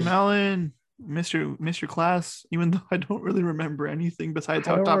 Mr. Mellon, Mr. Class. Even though I don't really remember anything besides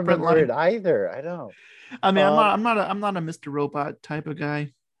I how don't Top Red remember Line. it either. I don't. I mean, I'm not a Mr. Robot type of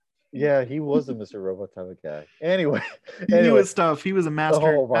guy. Yeah, he was a Mr. Robot type of guy. Anyway, He knew his stuff. He was a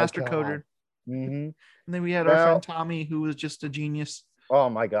master Oh my master God. coder. Mm-hmm. And then we had our friend Tommy, who was just a genius. Oh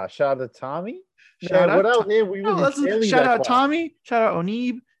my gosh! Shout out to Tommy. Shout out without To- him, we No, would let's- be failing shout that out class. Tommy. Shout out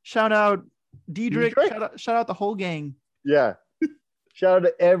Onib. Shout out Diedrich. Diedrich? Shout out the whole gang. Yeah. Shout out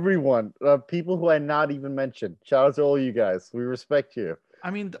to everyone, people who I not even mentioned. Shout out to all you guys. We respect you.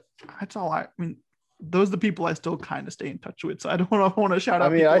 I mean, that's all. I mean, those are the people I still kind of stay in touch with. So I don't want to shout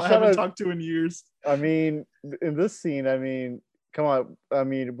out people I haven't talked to in years. I mean, in this scene, I mean, come on. I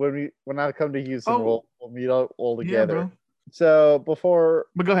mean, when I come to Houston, we'll meet all together. bro. So before,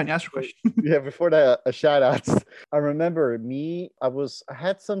 but go ahead and ask your question. Yeah, before that, a shout out. I remember I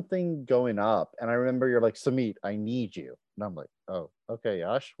had something going up, and I remember you're like, Samit, I need you, and I'm like, oh, okay,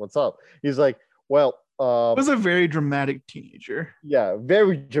 Yash, what's up? He's like, well, was a very dramatic teenager. Yeah,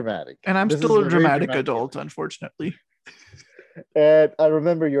 very dramatic. And I'm This still is a very dramatic adult, unfortunately. And I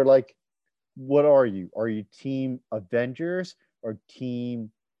remember you're like, what are you? Are you Team Avengers or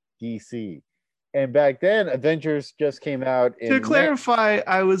Team DC? And back then, Avengers just came out. To clarify,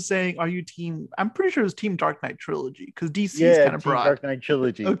 I was saying, are you team? I'm pretty sure it was Team Dark Knight Trilogy because DC is kind of Team broad. Dark Knight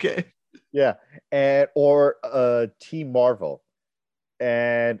Trilogy. Okay. Yeah, or Team Marvel.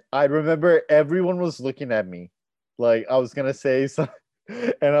 And I remember everyone was looking at me like I was gonna say something,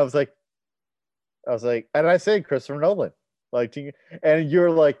 and I was like, and I said Christopher Nolan. And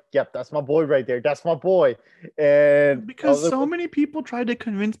you're like, yep, that's my boy right there. That's my boy. And because so many people tried to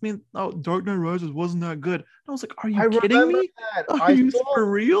convince me, oh, Dark Knight Rises wasn't that good. I was like, are you I kidding remember me? that. Are you for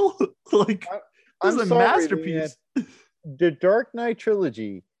real? Like, this is a masterpiece. Man. The Dark Knight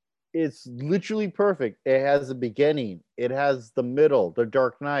trilogy is literally perfect. It has a beginning. It has the middle, the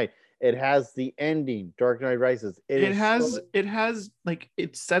Dark Knight. It has the ending, Dark Knight Rises. It has like,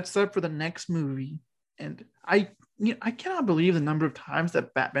 it sets up for the next movie. And I cannot believe the number of times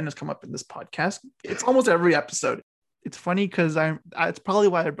that Batman has come up in this podcast. It's almost every episode. It's funny because it's probably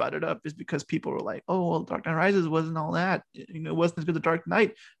why I brought it up is because people were like, oh, well, Dark Knight Rises wasn't all that. It wasn't as good as The Dark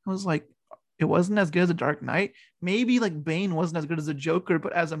Knight. I was like, it wasn't as good as The Dark Knight. Maybe like Bane wasn't as good as The Joker,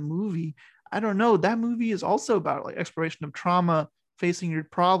 but as a movie, I don't know. That movie is also about like exploration of trauma, facing your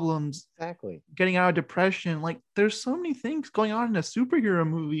problems, exactly, getting out of depression. Like there's so many things going on in a superhero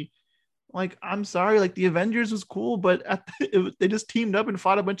movie. Like, I'm sorry, like the Avengers was cool, but they just teamed up and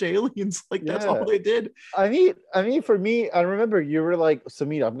fought a bunch of aliens. Like that's all they did. I mean, for me, I remember you were like,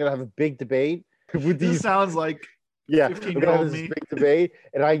 Samit, I'm gonna have a big debate with these. This sounds like 15-year-old me. Big debate,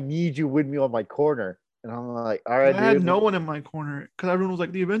 and I need you with me on my corner. And I'm like, all right. I had no one in my corner because everyone was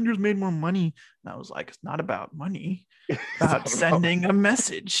like, the Avengers made more money. And I was like, it's not about money. It's about sending a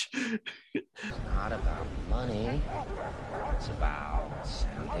message. It's not about money. It's about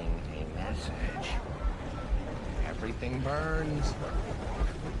sending a message. Everything burns.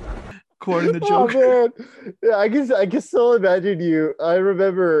 According to Joker. Oh, man. Yeah, I can still imagine you. I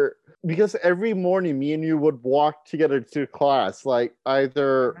remember because every morning me and you would walk together to class, like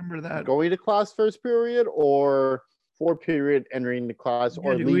either going to class first period or fourth period entering the class,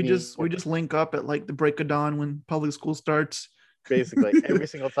 or we just link up at like the break of dawn when public school starts. Basically, every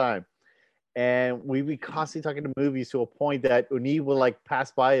single time. And we'd be constantly talking to movies to a point that Onib would like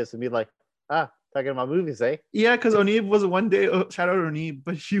pass by us and be like, talking about movies, eh? Yeah, because Onib was one day, shout out Onib,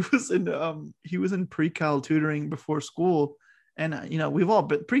 but he was in pre-cal tutoring before school. And we've all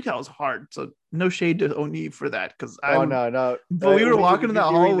been, pre-cal is hard, so no shade to Onib for that. Because no. But we were walking in that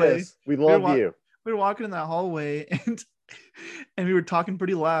hallway. We love you. We were walking in that hallway, and we were talking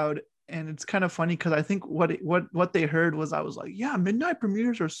pretty loud. And it's kind of funny because I think what they heard was I was like, yeah, midnight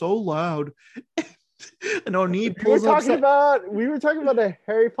premieres are so loud. And Onib pulls up. We were talking about the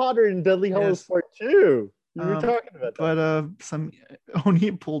Harry Potter and Deadly Hallows Part 2. We were talking about that. But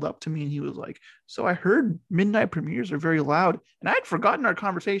Onib pulled up to me and he was like, so I heard midnight premieres are very loud. And I had forgotten our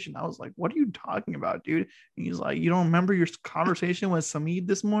conversation. I was like, what are you talking about, dude? And he's like, you don't remember your conversation with Samid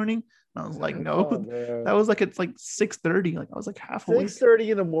this morning? And I was like, no. That was like, it's like 6:30. Like I was like half awake. 6:30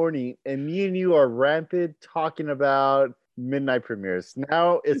 in the morning, and me and you are rampant talking about midnight premieres.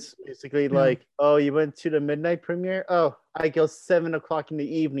 Now it's basically like, oh, you went to the midnight premiere? Oh, I go 7 o'clock in the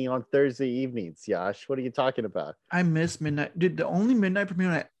evening on Thursday evenings. Yash, what are you talking about? I miss midnight. Dude, the only midnight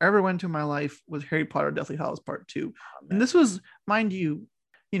premiere I ever went to in my life was Harry Potter Deathly Hallows Part 2. And this was, mind you,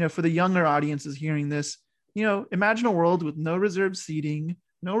 for the younger audiences hearing this, imagine a world with no reserved seating,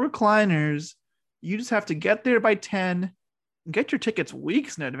 no recliners. You just have to get there by 10, get your tickets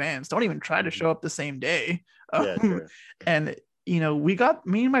weeks in advance. Don't even try to show up the same day. Sure. And me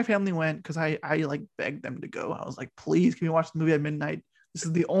and my family went because I like begged them to go. I was like, please, can we watch the movie at midnight? This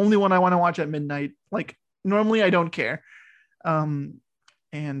is the only one I want to watch at midnight. Like, normally I don't care. And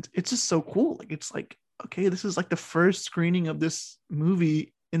it's just so cool. Like, it's like, okay, this is like the first screening of this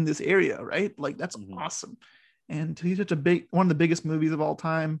movie in this area, right? Like, that's awesome. And he's such one of the biggest movies of all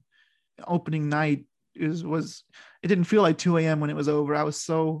time. Opening night it didn't feel like 2 a.m. when it was over. I was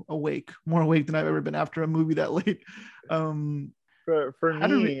so awake, more awake than I've ever been after a movie that late. For how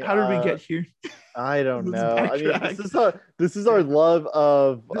me, how did we get here? I don't know. I mean, this is our love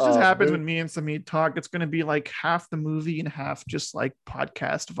of. This just happens when me and Samit talk. It's going to be like half the movie and half just like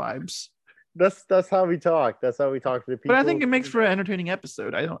podcast vibes. That's how we talk. That's how we talk to the people. But I think it makes for an entertaining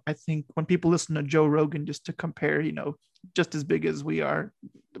episode. I think when people listen to Joe Rogan just to compare, just as big as we are,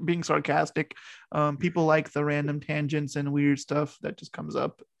 being sarcastic, people like the random tangents and weird stuff that just comes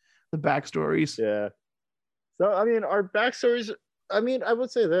up, the backstories. Yeah. So I mean, our backstories. I mean, I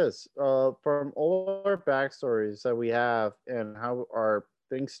would say this from all our backstories that we have and how our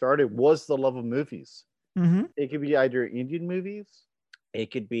thing started was the love of movies. Mm-hmm. It could be either Indian movies,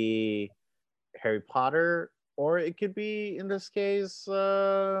 it could be Harry Potter, or it could be, in this case,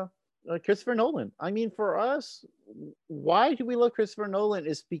 Christopher Nolan. I mean, for us, why do we love Christopher Nolan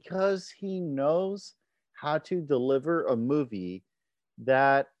is because he knows how to deliver a movie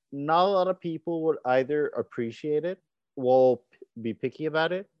that not a lot of people would either appreciate it, will be picky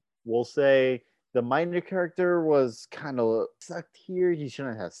about it, will say the minor character was kind of sucked here, he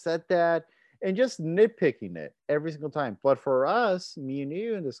shouldn't have said that, and just nitpicking it every single time. But for us, me and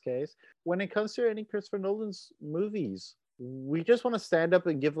you in this case, when it comes to any Christopher Nolan's movies, we just want to stand up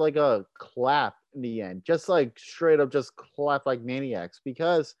and give like a clap in the end. Just like straight up just clap like maniacs,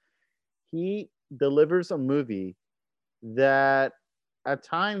 because he delivers a movie that at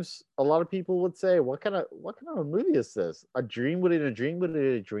times a lot of people would say, what kind of a movie is this? A dream within a dream within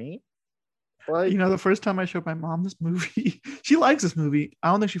a dream? Like, the first time I showed my mom this movie, she likes this movie.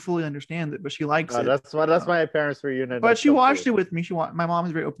 I don't think she fully understands it, but she likes it. That's my parents' reunion. But she watched it with me. My mom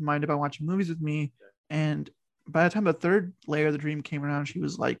is very open-minded about watching movies with me. And by the time the third layer of the dream came around, she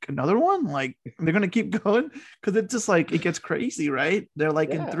was like, another one? Like, they're going to keep going? Because it's just like, it gets crazy, right? They're like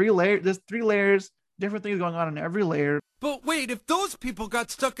in 3 layers. There's 3 layers, different things going on in every layer. But wait, if those people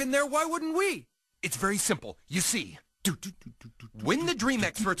got stuck in there, why wouldn't we? It's very simple. You see, when the dream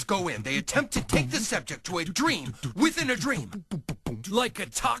experts go in, they attempt to take the subject to a dream within a dream. Like a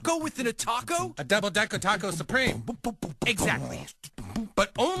taco within a taco? A double-decker taco supreme. Exactly. But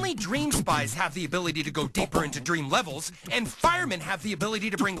only dream spies have the ability to go deeper into dream levels, and firemen have the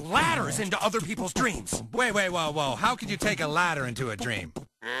ability to bring ladders into other people's dreams. Wait, whoa. How could you take a ladder into a dream?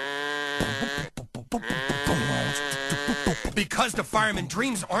 Because the firemen'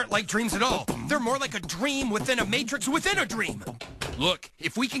 dreams aren't like dreams at all. They're more like a dream within a matrix within a dream. Look,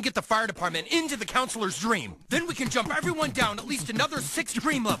 if we can get the fire department into the counselor's dream, then we can jump everyone down at least another 6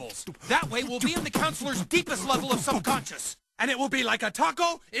 dream levels. That way we'll be in the counselor's deepest level of subconscious. And it will be like a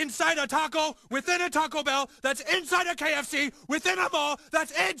taco inside a taco within a Taco Bell that's inside a KFC within a mall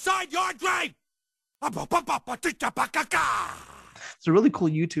that's inside your dream. It's a really cool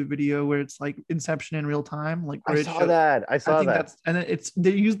YouTube video where it's like Inception in real time. Like I saw that.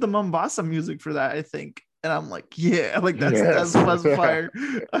 They used the Mombasa music for that, I think. And I'm like, yeah, like that's fire.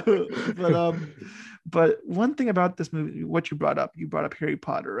 But one thing about this movie, what you brought up Harry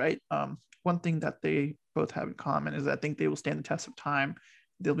Potter, right? One thing that they both have in common is I think they will stand the test of time.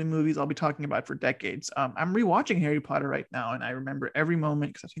 There'll be movies I'll be talking about for decades. I'm rewatching Harry Potter right now, and I remember every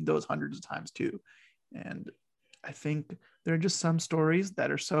moment because I've seen those hundreds of times too. And I think there are just some stories that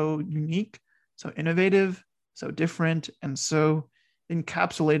are so unique, so innovative, so different, and so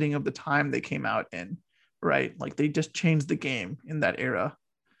encapsulating of the time they came out in, right? Like they just changed the game in that era.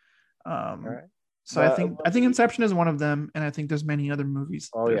 Right. So I think Inception is one of them, and I think there's many other movies.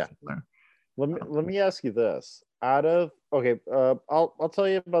 Oh yeah. Let me ask you this. I'll tell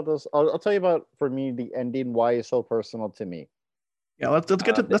you about this. I'll tell you about, for me, the ending, why it's so personal to me. Yeah, let's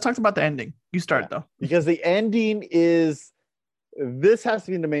talk about the ending. You start though. Because the ending has to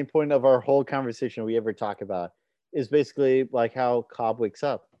be the main point of our whole conversation we ever talk about, is basically like how Cobb wakes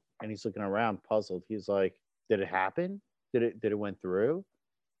up and he's looking around puzzled. He's like, did it happen? did it went through.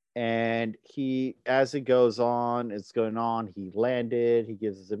 And he, as it goes on, it's going on. He landed. He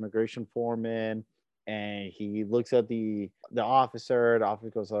gives his immigration form in, and he looks at the officer. The officer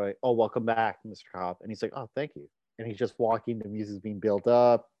goes like, "Oh, welcome back, Mr. Cop," and he's like, "Oh, thank you." And he's just walking. The music's being built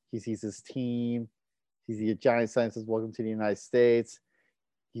up. He sees his team. He sees a giant sign that says "Welcome to the United States."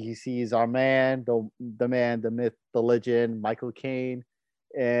 He sees our man, the man, the myth, the legend, Michael Caine,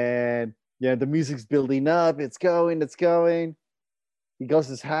 and the music's building up. It's going. It's going. He goes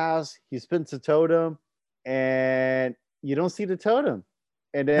to his house. He spins the totem, and you don't see the totem.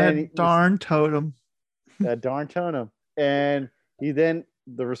 And then that darn totem. That darn totem. And he then,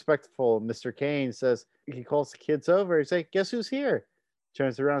 the respectful Mr. Caine says, he calls the kids over. He's like, "Guess who's here?"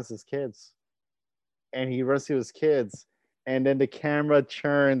 Turns around, and says, "Kids." And he runs to his kids. And then the camera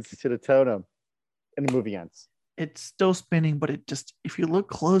turns to the totem, and the movie ends. It's still spinning, but it just, if you look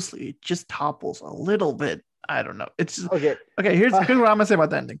closely, it just topples a little bit. I don't know. It's just, okay. Here's what I'm gonna say about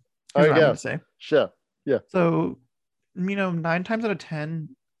the ending. Here's what I'm gonna say. Sure. Yeah. So, 9 times out of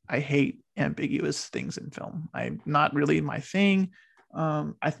 10, I hate ambiguous things in film. I'm not really my thing.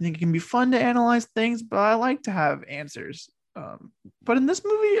 I think it can be fun to analyze things, but I like to have answers. But in this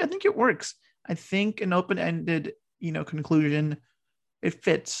movie, I think it works. I think an open-ended, conclusion, it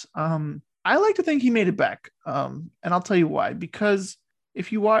fits. I like to think he made it back. And I'll tell you why. Because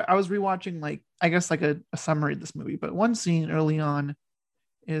if you watch, I was rewatching a summary of this movie, but one scene early on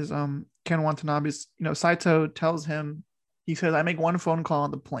is Ken Watanabe's, Saito tells him, he says, "I make one phone call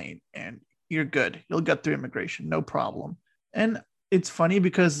on the plane and you're good. You'll get through immigration, no problem." And it's funny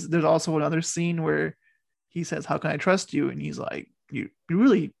because there's also another scene where he says, "How can I trust you?" And he's like, you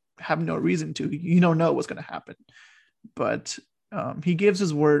really have no reason to. You don't know what's going to happen. But he gives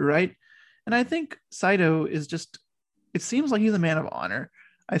his word, right? And I think Saito is just, it seems like he's a man of honor.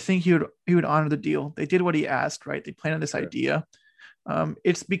 I think he would honor the deal. They did what he asked, right? They planted this idea.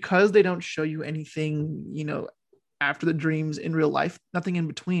 It's because they don't show you anything, after the dreams in real life, nothing in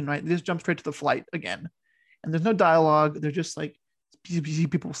between, right? They just jump straight to the flight again. And there's no dialogue. They're just like, you see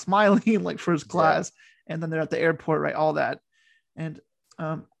people smiling like first class, and then they're at the airport, right? All that. And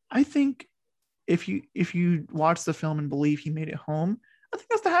I think if you watch the film and believe he made it home, I think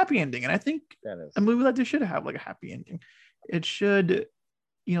that's the happy ending. And I think a movie like this should have like a happy ending. It should,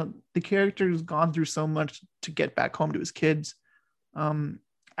 the character's gone through so much to get back home to his kids.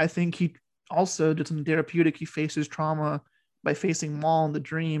 I think he also did some therapeutic. He faces trauma by facing Maul in the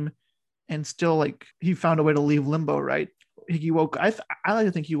dream, and still like he found a way to leave limbo, right? He woke. I like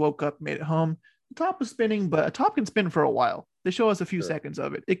to think he woke up, made it home. The top was spinning, but a top can spin for a while. They show us a few seconds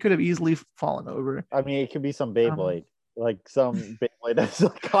of it. It could have easily fallen over. I mean, it could be some Beyblade. Like some Beyblade that's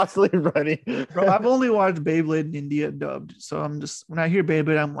like constantly running. Bro, I've only watched Beyblade in India dubbed, so I'm just, when I hear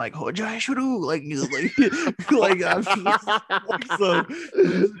Beyblade, I'm like, "Hojai Shuru," like I'm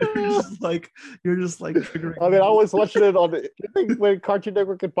just like, you're just like triggering. I mean, I was watching it on I think when Cartoon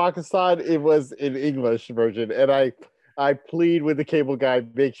Network in Pakistan, it was in English version, and I plead with the cable guy,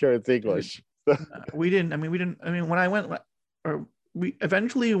 make sure it's English. We didn't. When I went, we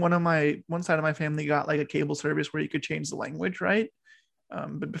eventually, one side of my family got like a cable service where you could change the language, right?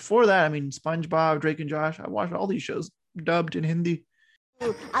 But before that, SpongeBob, Drake and Josh, I watched all these shows dubbed in Hindi.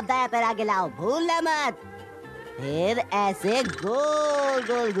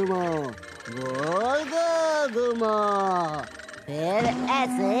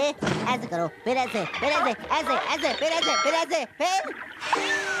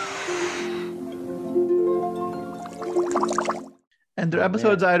 And the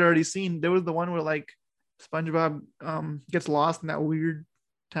episodes I had already seen, there was the one where like SpongeBob gets lost in that weird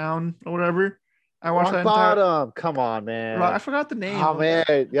town or whatever. I watched that entire. Come on, man. I forgot the name. Oh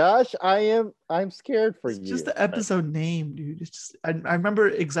man, Josh, I'm scared for you. It's just the episode name, dude. It's just I remember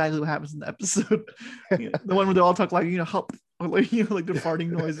exactly what happens in the episode. The one where they all talk like help, or like the farting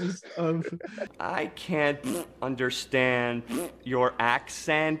noises of. I can't understand your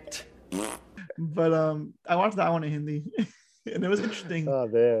accent. But I watched that one in Hindi, and it was interesting. Oh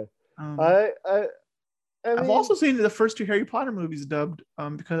man, I've also seen the first 2 Harry Potter movies dubbed,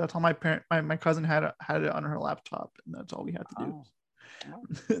 because that's all my cousin had it on her laptop, and that's all we had to do.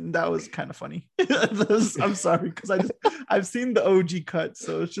 And that was kind of funny. I'm sorry, because I've seen the OG cut,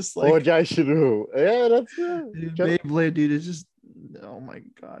 so it's just like Hojai Shuru. Yeah, that's it. Beyblade, dude. It's just, oh my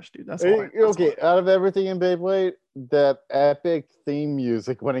gosh, dude. That's all. Okay. Out of everything in Beyblade, that epic theme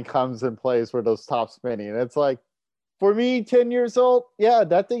music when it comes in plays where those top spinning, and it's like, for me, 10 years old, yeah,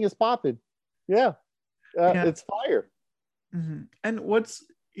 that thing is popping. Yeah. It's fire. Mm-hmm. And what's,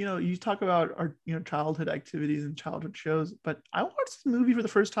 you talk about our childhood activities and childhood shows, but I watched this movie for the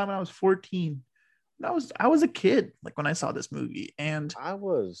first time when I was 14. I was a kid like when I saw this movie, and I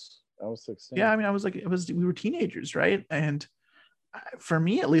was 16. yeah, I mean, we were teenagers, right? And for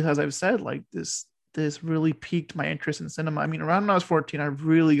me, at least, as I've said, like this really piqued my interest in cinema. I mean, around when I was 14, I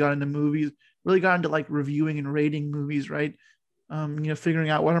really got into movies, really got into like reviewing and rating movies, right? Figuring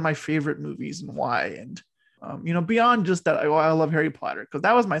out what are my favorite movies and why, and beyond just that, I love Harry Potter because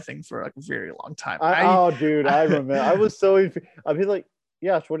that was my thing for like a very long time. Dude, I remember. I was so. I'd be like,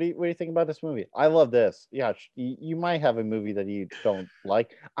 Yash, what do you think about this movie? I love this. Yash, you might have a movie that you don't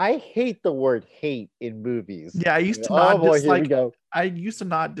like. I hate the word hate in movies. Yeah, I used to not dislike. I used to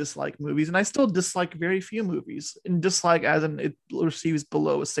not dislike movies, and I still dislike very few movies. And dislike as in it receives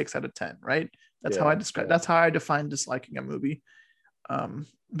below a 6 out of 10. Right? That's how I describe. That's how I define disliking a movie.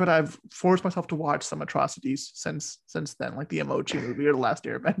 But I've forced myself to watch some atrocities since then, like the Emoji movie or The Last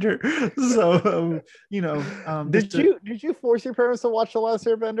Airbender. So, did you force your parents to watch The Last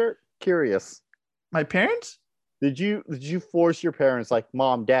Airbender? Curious. My parents? Did you force your parents, like,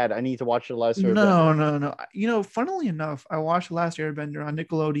 Mom, Dad, I need to watch The Last Airbender? No. Funnily enough, I watched The Last Airbender on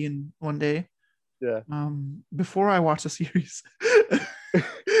Nickelodeon one day. Yeah. Before I watched the series.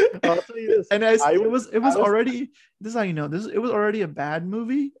 I'll tell you this. And it was already, this is how you know this. It was already a bad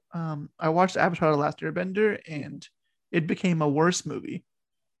movie. I watched Avatar: The Last Airbender, and it became a worse movie.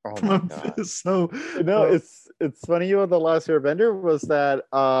 Oh my God. It's funny about The Last Airbender was that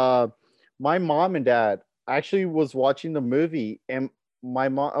my mom and dad actually was watching the movie, and my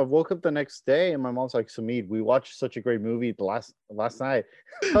mom. I woke up the next day, and my mom's like, "Samid, we watched such a great movie last night."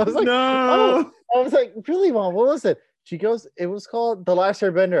 I was like, "No!" I was like, "Really, Mom? What was it?" She goes, "It was called The Last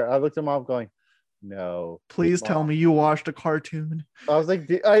Airbender." I looked at Mom going, "No. Please tell me you watched a cartoon." I was like,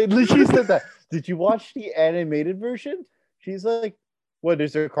 I literally said that. Did you watch the animated version? She's like, "What,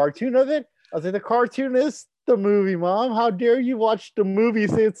 is there a cartoon of it?" I was like, "The cartoon is the movie, Mom. How dare you watch the movie,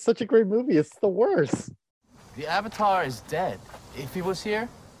 say it's such a great movie? It's the worst." The Avatar is dead. If he was here,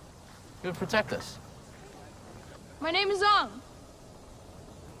 he would protect us. My name is Ang,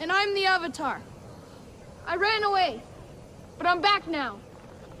 and I'm the Avatar. I ran away, but I'm back now.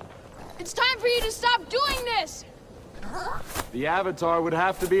 It's time for you to stop doing this! The Avatar would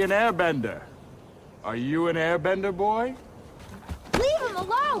have to be an airbender. Are you an airbender, boy? Leave him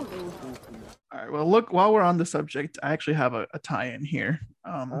alone! All right, well, look, while we're on the subject, I actually have a tie-in here.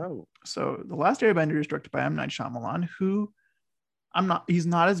 So The Last Airbender is directed by M. Night Shyamalan, who he's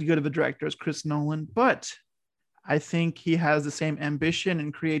not as good of a director as Chris Nolan, but I think he has the same ambition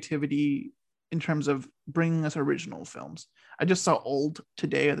and creativity in terms of bringing us original films. I just saw Old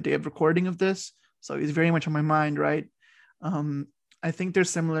today, the day of recording of this, so he's very much on my mind, right? I think they're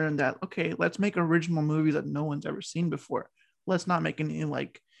similar in that, okay, let's make original movies that no one's ever seen before. Let's not make any,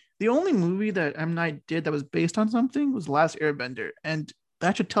 like, the only movie that M. Night did that was based on something was Last Airbender, and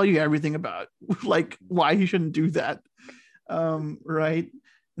that should tell you everything about, like, why he shouldn't do that, right?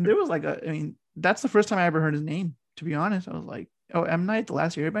 And there was like that's the first time I ever heard his name, to be honest. I was like, oh, M. Night, the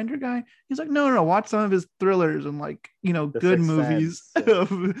Last Airbender guy? He's like, no, watch some of his thrillers and, like, good movies.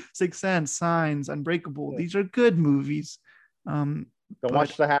 Sixth Sense, Signs, Unbreakable. Yeah. These are good movies. Don't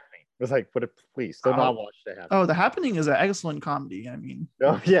watch The Happening. It's like, please, do not watch The Happening. Oh, The Happening is an excellent comedy. I mean,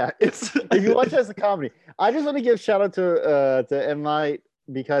 yeah, it's if you watch it as a comedy. I just want to give shout out to M. Night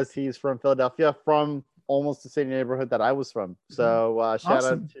because he's from Philadelphia, from almost the same neighborhood that I was from. So shout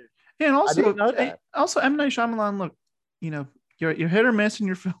out to. Yeah, and also M. Night Shyamalan. Look, you're hit or miss in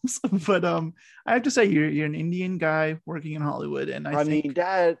your films, but I have to say you're an Indian guy working in Hollywood, and I think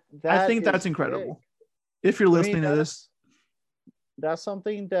that's incredible. Big. If you're listening to this, that's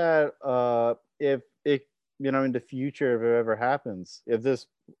something that if it in the future, if it ever happens, if this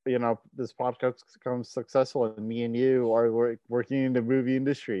this podcast becomes successful and me and you are working in the movie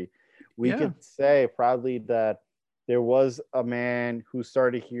industry, we could say proudly that there was a man who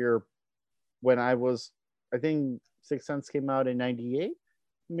started here when I think Sixth Sense came out in 98,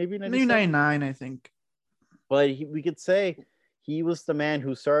 maybe 99, I think. But we could say he was the man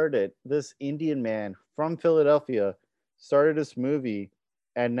who started it. This Indian man from Philadelphia started this movie,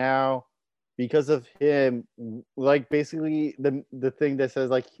 and now because of him, like, basically the thing that says,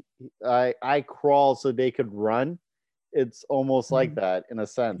 like, I crawl so they could run, it's almost like that in a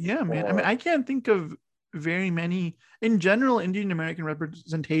sense. Yeah, man. I mean, I can't think of very many. In general, Indian American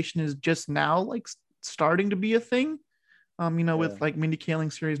representation is just now, like, starting to be a thing. With, like, Mindy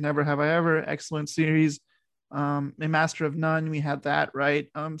Kaling's series Never Have I Ever, excellent series. A Master of None, we had that, right?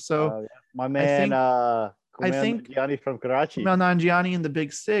 My man, I think Nanjiani from Karachi, Kumail Nanjiani and The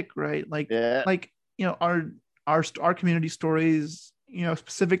Big Sick, right? Our community stories,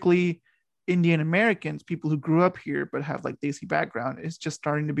 specifically Indian Americans, people who grew up here but have, like, Desi background, is just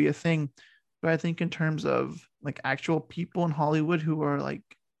starting to be a thing. but I think in terms of like actual people in Hollywood who are like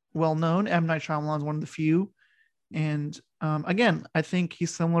well known, M. Night Shyamalan is one of the few. And again, I think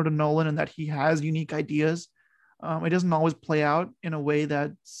he's similar to Nolan in that he has unique ideas. It doesn't always play out in a way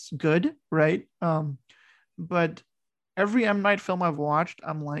that's good, right? But every M. Night film I've watched,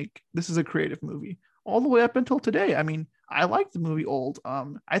 I'm like, this is a creative movie. All the way up until today. I mean, I like the movie Old.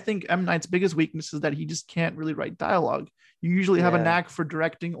 I think M. Night's biggest weakness is that he just can't really write dialogue. You usually have a knack for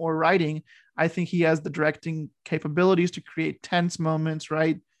directing or writing. I think he has the directing capabilities to create tense moments,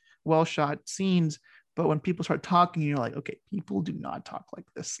 right? Well shot scenes. But when people start talking, you're like, okay, people do not talk like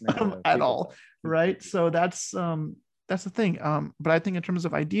this at all, right? So that's the thing. But I think in terms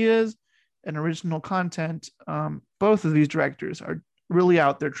of ideas and original content, both of these directors are really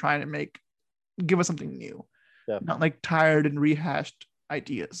out there trying to give us something new, not like tired and rehashed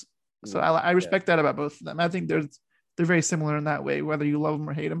ideas. So I respect that about both of them. I think they're very similar in that way, whether you love them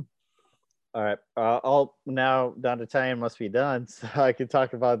or hate them. All right. I'll now down to time must be done, so I can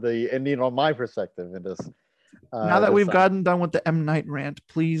talk about the ending on my perspective in this. Now that we've gotten done with the M. Night rant,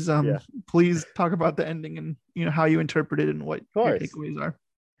 please talk about the ending and how you interpret it and what your takeaways are.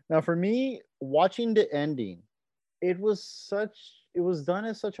 Now, for me, watching the ending, it was done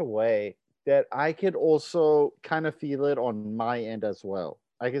in such a way that I could also kind of feel it on my end as well.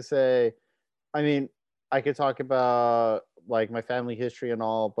 I could say, I mean, I could talk about like my family history and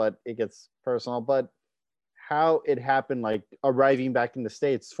all, but it gets personal. But how it happened, like arriving back in the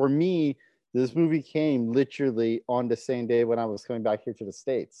States, for me, this movie came literally on the same day when I was coming back here to the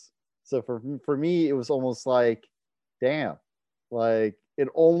States. So for me, it was almost like, damn, like it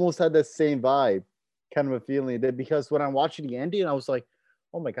almost had the same vibe, kind of a feeling that, because when I'm watching the ending, I was like,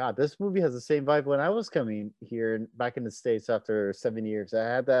 oh my God, this movie has the same vibe when I was coming here back in the States after 7 years. I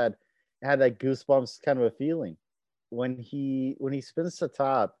had that goosebumps kind of a feeling when he spins the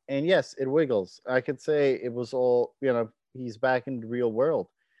top, and yes, it wiggles. I could say it was all, he's back in the real world.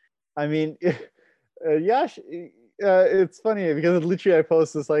 I mean, Yash, it's funny because literally I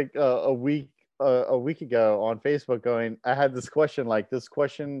posted this like a week ago on Facebook going, I had this question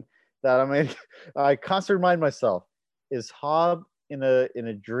that I constantly remind myself, is Hobb in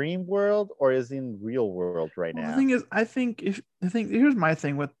a dream world or is he in real world right now? The thing is, here's my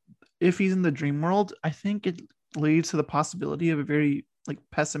thing with, if he's in the dream world, I think it leads to the possibility of a very like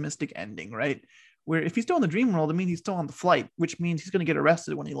pessimistic ending, right? Where if he's still in the dream world, I mean, he's still on the flight, which means he's going to get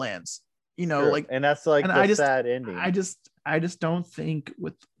arrested when he lands, Sure. And that's like the sad ending. I just don't think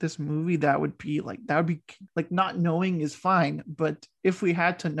with this movie that would be like not knowing is fine. But if we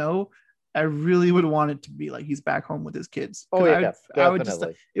had to know, I really would want it to be like he's back home with his kids. Oh yeah,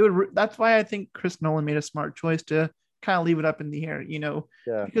 definitely. I would that's why I think Chris Nolan made a smart choice to kind of leave it up in the air,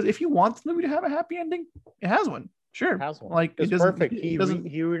 because if you want the movie to have a happy ending, it has one. Sure. It has one. Like it's perfect. He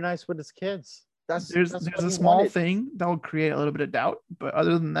reunites with his kids. There's a small thing that will create a little bit of doubt, but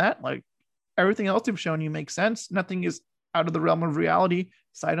other than that, like everything else they've shown you makes sense. Nothing is out of the realm of reality.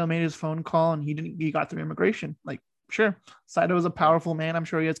 Saito made his phone call and he got through immigration. Like, sure, Saito is a powerful man. I'm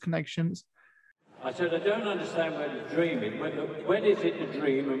sure he has connections. I said, I don't understand when it's dreaming. When is it a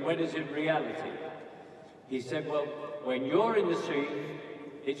dream and when is it reality? He said, well, when you're in the scene,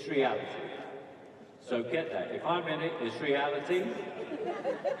 it's reality. So get that. If I'm in it, it's reality.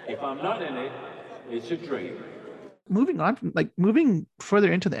 If I'm not in it, it's a dream. Moving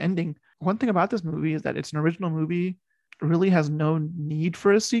further into the ending, one thing about this movie is that it's an original movie. It really has no need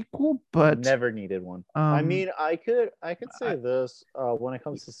for a sequel, but never needed one. I mean, I could say this when it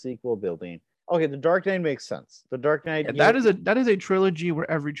comes to sequel building. Okay, The Dark Knight makes sense. The Dark Knight, that is a trilogy where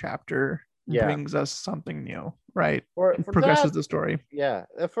every chapter brings us something new, right? And progresses the story. Yeah,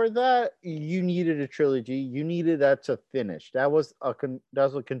 for that you needed a trilogy. You needed that to finish. That was a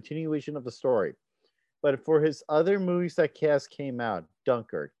continuation of the story. But for his other movies that came out,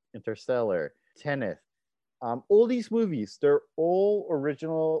 Dunkirk, Interstellar, Tenet, all these movies, they're all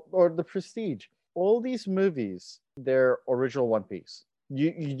original, or The Prestige. All these movies, they're original One Piece.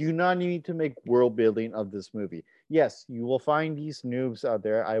 You do not need to make world building of this movie. Yes, you will find these noobs out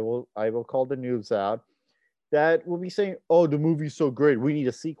there. I will call the noobs out that will be saying, "Oh, the movie's so great, we need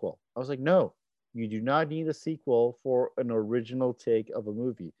a sequel." I was like, "No, you do not need a sequel for an original take of a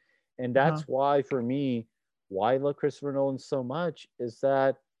movie." And that's why, for me, why I love Christopher Nolan so much is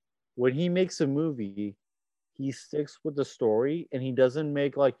that when he makes a movie, he sticks with the story and he doesn't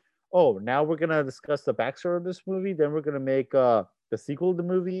make like, "Oh, now we're gonna discuss the backstory of this movie, then we're gonna make the sequel of the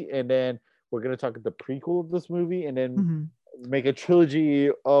movie, and then we're going to talk about the prequel of this movie, and then make a trilogy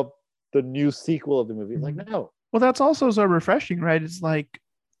of the new sequel of the movie." Like, no. Well, that's also so refreshing, right? It's like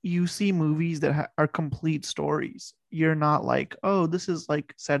you see movies that are complete stories. You're not like, oh, this is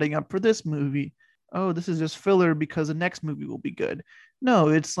like setting up for this movie. Oh, this is just filler because the next movie will be good. No,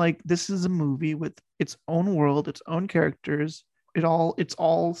 it's like this is a movie with its own world, its own characters. It's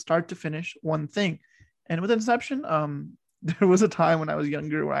all start to finish one thing. And with Inception, there was a time when I was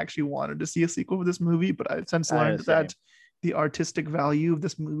younger where I actually wanted to see a sequel of this movie, but I've since learned that the artistic value of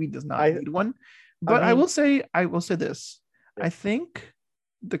this movie does not need one. But I will say this. I think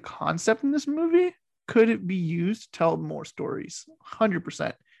the concept in this movie could be used to tell more stories.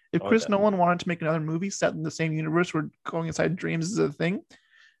 100%. If Chris Nolan wanted to make another movie set in the same universe where going inside dreams is a thing,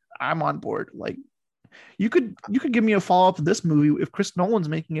 I'm on board. Like you could give me a follow-up to this movie if Chris Nolan's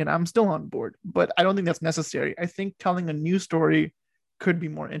making it, I'm still on board. But I don't think that's necessary. I think telling a new story could be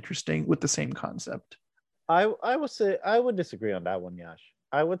more interesting with the same concept. I would say I would disagree on that one, Yash.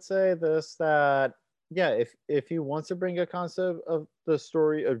 I would say this, that if he wants to bring a concept of the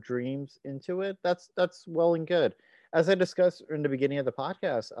story of dreams into it, that's well and good. As I discussed in the beginning of the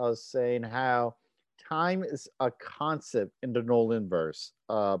podcast, I was saying how time is a concept in the Nolan verse.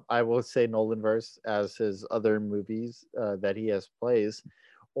 I will say Nolan verse as his other movies that he has plays,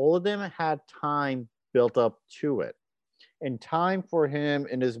 all of them had time built up to it, and time for him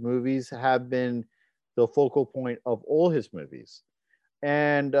in his movies have been the focal point of all his movies.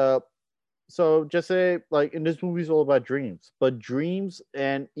 And so just say, like, in this movie is all about dreams, but dreams,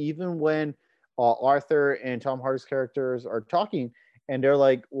 and even when Arthur and Tom Hardy's characters are talking and they're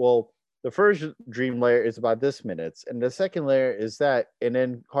like, well, the first dream layer is about this minutes and the second layer is that, and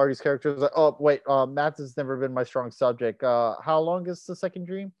then Hardy's character is like, oh wait, math has never been my strong subject, how long is the second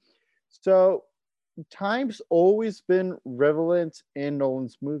dream? So time's always been relevant in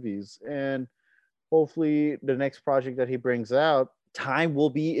Nolan's movies, and hopefully the next project that he brings out, time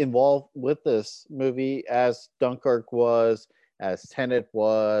will be involved with this movie, as Dunkirk was, as Tenet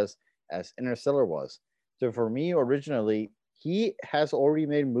was, as Interstellar was. So for me, originally, he has already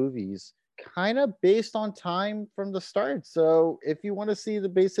made movies kind of based on time from the start. So if you want to see the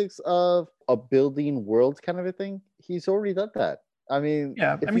basics of a building world kind of a thing, he's already done that. I mean,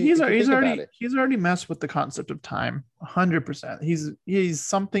 yeah, I mean, he's already messed with the concept of time 100%. He's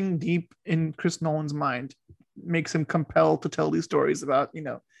something deep in Chris Nolan's mind makes him compelled to tell these stories about, you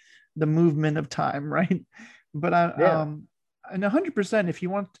know, the movement of time, right? But and 100%, if you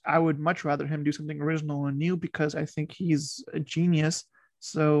want, I would much rather him do something original and new, because I think he's a genius.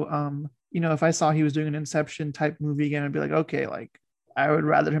 So you know, if I saw he was doing an Inception type movie again, I'd be like, okay, like I would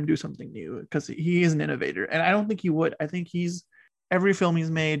rather him do something new, because he is an innovator. And I don't think he would. I think every film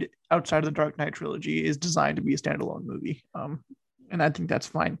he's made outside of the Dark Knight trilogy is designed to be a standalone movie. And I think that's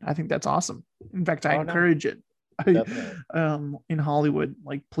fine. I think that's awesome. In fact, I encourage it. In Hollywood,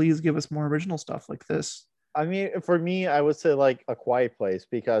 like, please give us more original stuff like this. I mean, for me, I would say like A Quiet Place,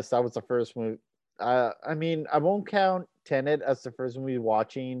 because that was the first movie. I mean, I won't count Tenet as the first movie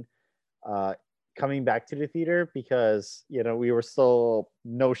watching coming back to the theater, because, you know, we were still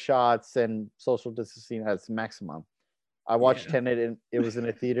no shots and social distancing at its maximum. I watched Tenet and it was in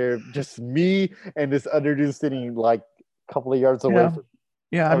a theater, just me and this other dude sitting like a couple of yards away.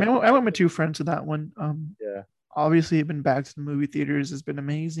 I mean, I went with two friends to that one. Yeah. Obviously, been back to the movie theaters has been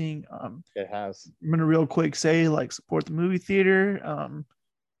amazing. It has. I'm gonna real quick say, like, support the movie theater.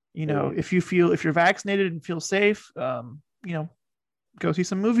 You know, if you're vaccinated and feel safe, you know, go see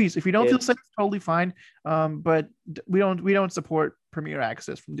some movies. If you don't feel safe, totally fine. But we don't support Premier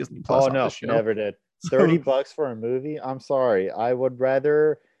Access from Disney Plus. Oh no, never did. $30 for a movie? I'm sorry. I would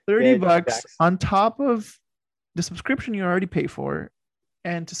rather $30 on top of the subscription you already pay for,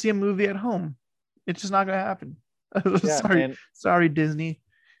 and to see a movie at home. It's just not gonna happen. Sorry, Disney.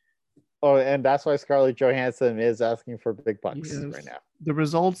 Oh, and that's why Scarlett Johansson is asking for big bucks right now. The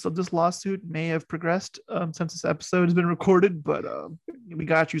results of this lawsuit may have progressed since this episode has been recorded, but we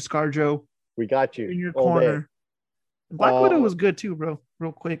got you, ScarJo. We got you in your corner. Black Widow was good too, bro.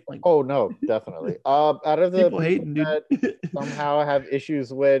 Real quick, like, oh no, definitely. Out of the people hating, that somehow have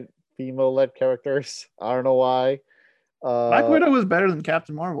issues with female-led characters, I don't know why. Black Widow was better than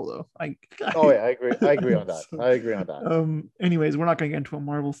Captain Marvel, though. I agree on that. Anyways, we're not gonna get into a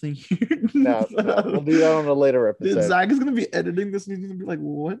Marvel thing here. No, we'll do that on a later episode. Zach is gonna be editing this, and he's gonna be like,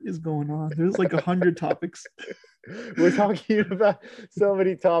 "What is going on?" There's like 100 topics. We're talking about so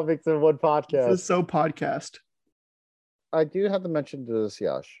many topics in one podcast. This is so podcast. I do have to mention this,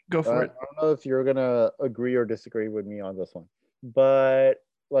 Yash. Go for it. I don't know if you're gonna agree or disagree with me on this one, but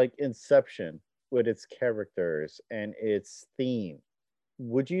like Inception, with its characters and its theme,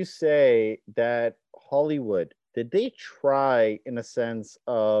 would you say that Hollywood, did they try, in a sense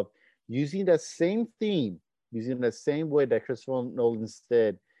of using that same theme, using the same way that Christopher Nolan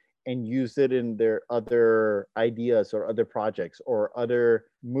did, and used it in their other ideas or other projects or other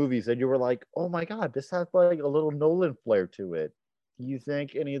movies, and you were like, oh my god, this has like a little Nolan flair to it. Do you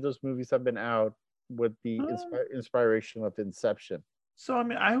think any of those movies have been out with the inspiration of Inception? So, I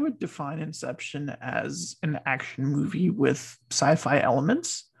mean, I would define Inception as an action movie with sci-fi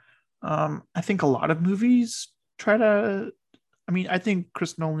elements. I think a lot of movies try to, I mean, I think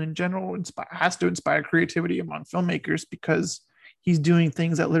Chris Nolan in general has to inspire creativity among filmmakers because he's doing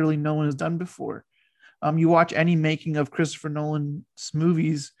things that literally no one has done before. You watch any making of Christopher Nolan's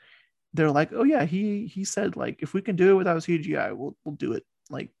movies, they're like, oh yeah, he said like, if we can do it without CGI, we'll do it.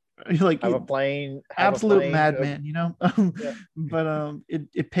 Like have a plane, absolute madman, you know. Yeah. But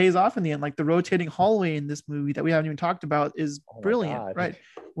it pays off in the end. Like the rotating hallway in this movie that we haven't even talked about is brilliant, right?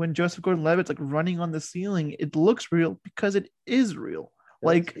 When Joseph Gordon-Levitt's like running on the ceiling, it looks real because it is real.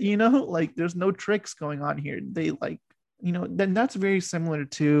 Like, you know, like there's no tricks going on here. They like, you know, then that's very similar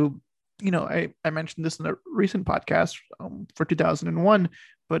to, you know, I mentioned this in a recent podcast for 2001,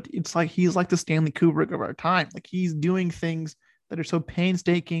 but it's like he's like the Stanley Kubrick of our time. Like he's doing things that are so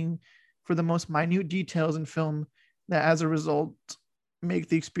painstaking for the most minute details in film that as a result make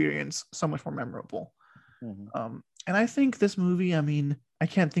the experience so much more memorable. Mm-hmm. And I think this movie, I mean, I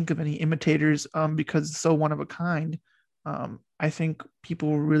can't think of any imitators because it's so one of a kind. I think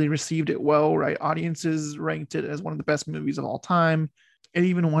people really received it well, right? Audiences ranked it as one of the best movies of all time. It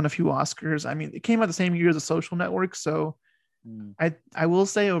even won a few Oscars. I mean, it came out the same year as The Social Network. So I will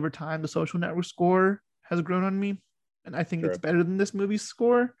say over time, The Social Network score has grown on me. And I think it's better than this movie's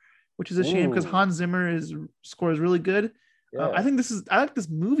score, which is a shame because Hans Zimmer's score is really good. Yeah. I like this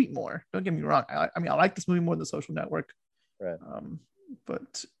movie more. Don't get me wrong. I like this movie more than The Social Network. Right.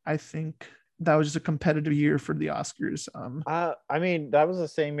 But I think that was just a competitive year for the Oscars. I mean, that was the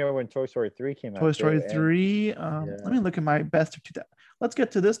same year when Toy Story 3 came out. Toy Story 3. Let me look at my best of 2000. Let's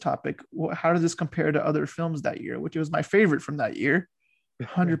get to this topic. How does this compare to other films that year, which was my favorite from that year?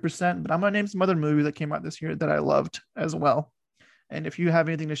 100%. But I'm gonna name some other movies that came out this year that I loved as well. And if you have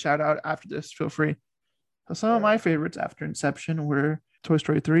anything to shout out after this, feel free. So some of my favorites after Inception were Toy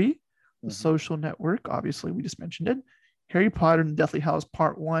Story 3, The Social Network, obviously we just mentioned it, Harry Potter and Deathly Hallows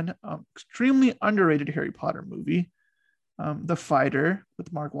Part 1, extremely underrated Harry Potter movie, The Fighter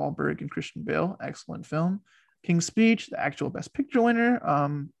with Mark Wahlberg and Christian Bale, excellent film, King's Speech, the actual Best Picture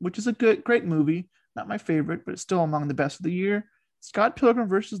winner, which is a great movie, not my favorite, but it's still among the best of the year. Scott Pilgrim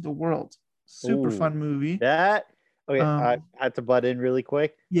versus the World, super fun movie. I had to butt in really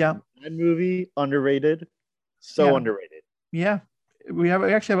quick. Yeah, that movie underrated, underrated. Yeah, we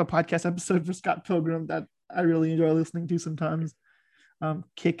actually have a podcast episode for Scott Pilgrim that I really enjoy listening to sometimes.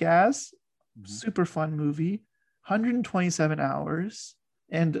 Kick-Ass, super fun movie, 127 hours,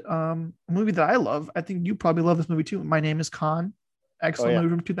 and a movie that I love. I think you probably love this movie too. My Name is Khan, excellent movie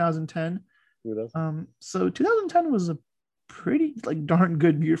from 2010. So 2010 was a pretty like darn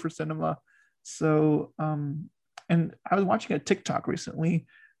good year for cinema. So and I was watching a TikTok recently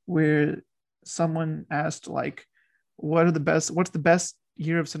where someone asked like what's the best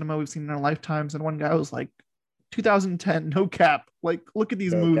year of cinema we've seen in our lifetimes, and one guy was like 2010, no cap, like look at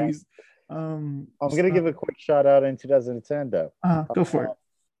these movies. I'm gonna give a quick shout out in 2010 though. Go for it.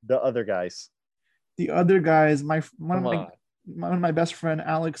 The Other Guys, one of my best friend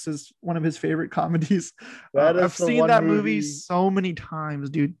Alex is one of his favorite comedies. I've seen that movie so many times,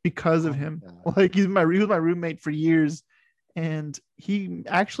 dude, because of him. Like he was my roommate for years, and he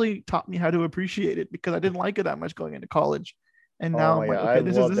actually taught me how to appreciate it because I didn't like it that much going into college. And now I'm like, okay,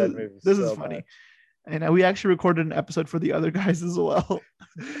 this is funny. And we actually recorded an episode for The Other Guys as well.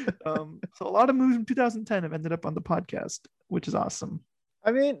 So a lot of movies from 2010 have ended up on the podcast, which is awesome.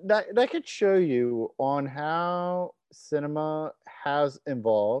 I mean, that could show you on how cinema has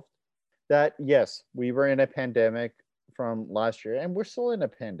evolved. That yes, we were in a pandemic from last year, and we're still in a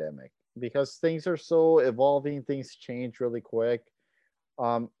pandemic because things are so evolving, things change really quick.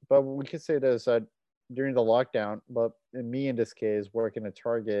 But we could say this during the lockdown, but me in this case, working at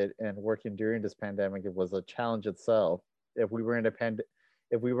Target and working during this pandemic, it was a challenge itself. If we were in a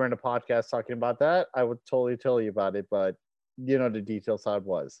podcast talking about that, I would totally tell you about it, but you know the details how it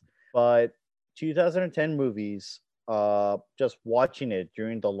was. But 2010 movies, just watching it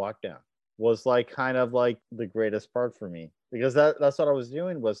during the lockdown was like kind of like the greatest part for me, because that's what I was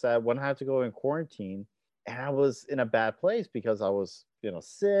doing, was that when I had to go in quarantine and I was in a bad place because I was,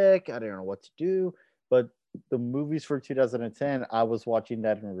 sick, I didn't know what to do. But the movies for 2010, I was watching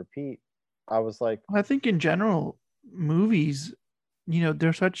that in repeat. I was like, I think in general, movies,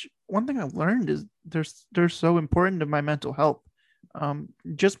 they're such, one thing I've learned is they're so important to my mental health.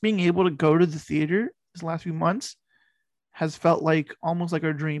 Just being able to go to the theater these last few months has felt like almost like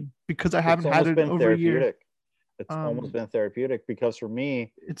a dream because I haven't had it been over a year. therapeutic. It's almost been therapeutic because for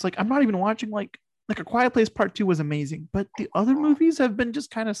me, it's like I'm not even watching like A Quiet Place Part 2 was amazing, but the other movies have been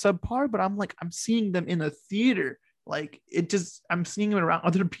just kind of subpar. But I'm like, I'm seeing them in a theater. Like it just, I'm seeing it around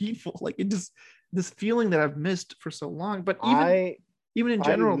other people. Like it just, this feeling that I've missed for so long. But even in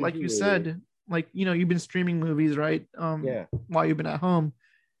general, like you said, like, you know, you've been streaming movies, right? While you've been at home.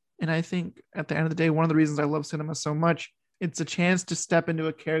 And I think at the end of the day, one of the reasons I love cinema so much, it's a chance to step into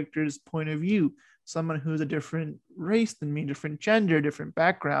a character's point of view, someone who's a different race than me, different gender, different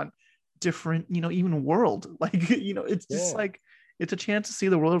background, different, you know, even world. Like, you know, it's just like, it's a chance to see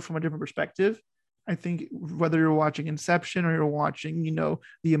the world from a different perspective. I think whether you're watching Inception or you're watching, you know,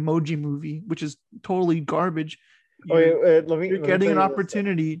 the Emoji Movie, which is totally garbage, you're getting an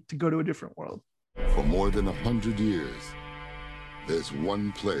opportunity to go to a different world. For more than 100 years, there's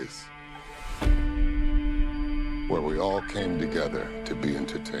one place where we all came together to be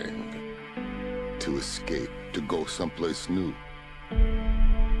entertained, to escape, to go someplace new.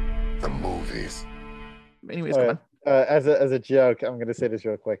 The movies. Anyways, go on. As a joke, I'm gonna say this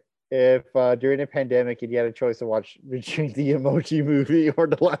real quick. If during a pandemic you had a choice to watch between the Emoji Movie or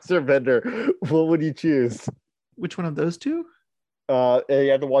The Last Airbender, what would you choose? Which one of those two? You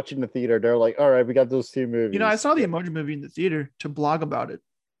had to watch it in the theater. They're like, all right, we got those two movies. You know, I saw the Emoji Movie in the theater to blog about it.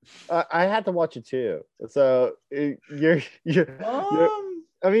 I had to watch it too. So you're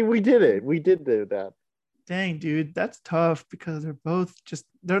I mean, we did it. We did do that. Dang, dude, that's tough because they're both just,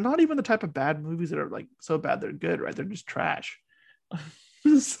 they're not even the type of bad movies that are like so bad they're good, right? They're just trash.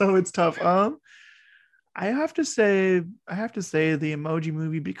 So it's tough. I have to say the Emoji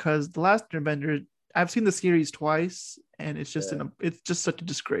Movie because The Last Airbender, I've seen the series twice and it's just it's just such a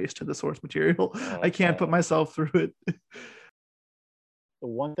disgrace to the source material. I can't put myself through it. The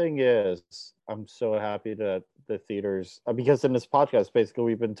one thing is, I'm so happy that the theaters, because in this podcast, basically,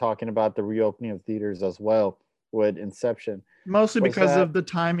 we've been talking about the reopening of theaters as well with Inception. Mostly because of the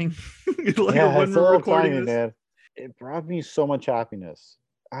timing. Like when we're recording timing, man. It brought me so much happiness.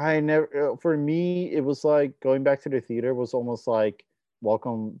 For me, it was like going back to the theater was almost like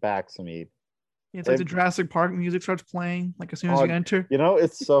welcome back, Samid. It's like the Jurassic Park music starts playing, like as soon as you enter. You know,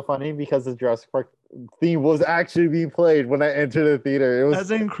 it's so funny because the Jurassic Park theme was actually being played when I entered the theater.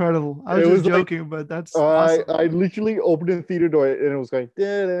 That's incredible. I was just joking, but that's awesome. I literally opened the theater door and it was going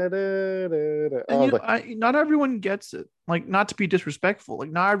da, da, da, da, da. And not everyone gets it. Like, not to be disrespectful,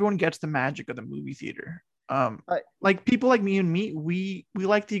 like not everyone gets the magic of the movie theater. Like people like me, we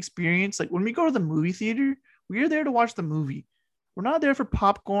like the experience. Like when we go to the movie theater, we are there to watch the movie. We're not there for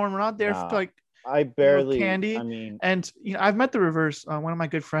popcorn. We're not there for like candy. I mean, and you know, I've met the reverse. One of my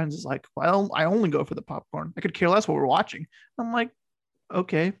good friends is like, well, I only go for the popcorn. I could care less what we're watching. I'm like,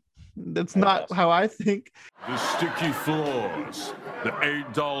 okay, that's not how I think. The sticky floors, the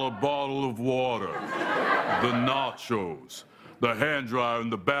 $8 bottle of water, the nachos, the hand dryer in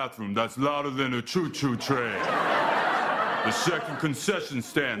the bathroom that's louder than a choo-choo train, the second concession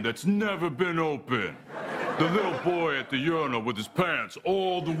stand that's never been open, the little boy at the urinal with his pants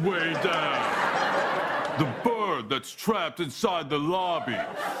all the way down, the bird that's trapped inside the lobby.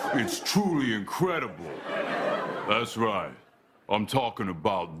 It's truly incredible. That's right. I'm talking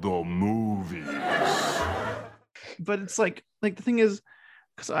about the movies. But it's like the thing is,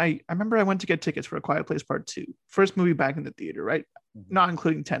 because I remember I went to get tickets for A Quiet Place Part 2, first movie back in the theater, right? Not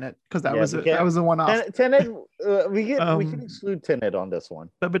including Tenet, because that was a one-off. Tenet, we can exclude Tenet on this one.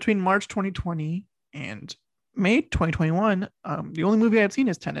 But between March 2020 and May 2021, the only movie I had seen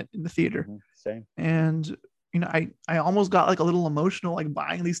is Tenet in the theater. Same. And you know, I almost got like a little emotional, like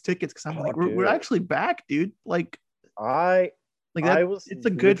buying these tickets because I'm like, we're actually back, dude. Like, it's a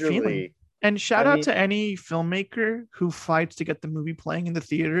good feeling. And shout out to any filmmaker who fights to get the movie playing in the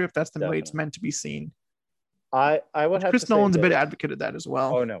theater if that's the way it's meant to be seen. I would have Chris to say Nolan's a big advocate of that as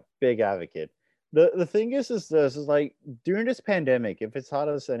well. Oh no, big advocate. The thing is like during this pandemic, if it's taught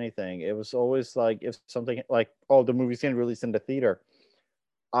us anything, it was always like if something like the movie's getting released in the theater.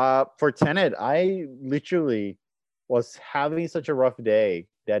 For Tenet, I literally was having such a rough day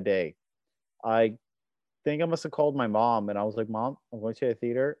that day. I think I must have called my mom and I was like, Mom, I'm going to the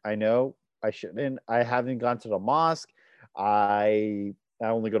theater. I know I shouldn't. I haven't gone to the mosque. I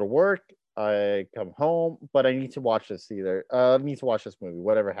only go to work. I come home, but I need to watch this theater. I need to watch this movie,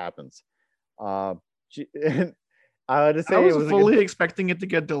 whatever happens. I was fully expecting it to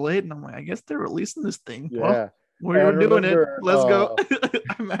get delayed, and I'm like, I guess they're releasing this thing. Yeah, we're doing it. Let's go.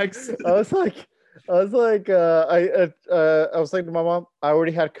 IMAX. I was like to my mom, I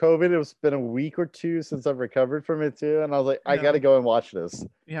already had COVID. It's been a week or two since I've recovered from it too, and I was like, I gotta go and watch this.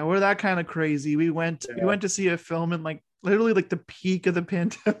 Yeah, we're that kind of crazy. We went to see a film in like literally like the peak of the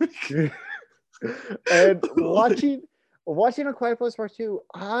pandemic. And watching A Quiet Place Part 2,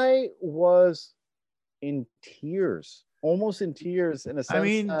 I was in tears, almost in tears, in a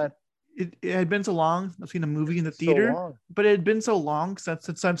sense that it had been so long. I've seen a movie in the so theater, long. but it had been so long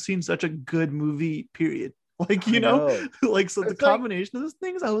since I've seen such a good movie. Period. Like I know. like so the It's like- combination of those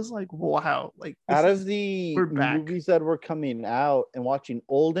things, I was like, wow. Like out of the we're back. movies that were coming out and watching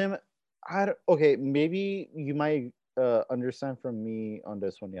Oldham, okay, maybe you might understand from me on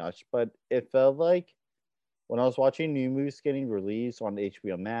this one, Yash, but it felt like when I was watching new movies getting released on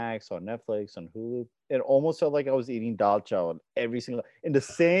HBO Max, on Netflix, on Hulu, it almost felt like I was eating dal chow every single in the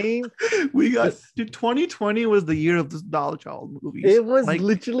same. We got 2020 was the year of this Dollar Child movies. It was like,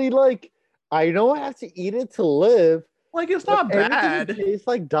 literally like, I know I have to eat it to live. like it's not but bad. everything tastes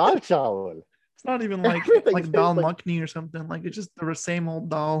like dal chawal. It's not even like Everything dal tastes like- makhni or something. Like it's just the same old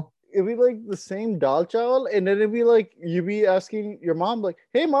dal. It'd be like the same dal chawal, and then it'd be like you'd be asking your mom, like,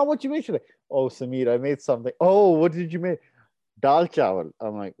 "Hey, mom, what you make today?" "Oh, Samir, I made something." "Oh, what did you make?" "Dal chawal."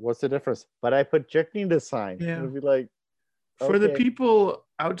 I'm like, "What's the difference?" But I put chutney this time. Yeah. It'd be like, For the okay. people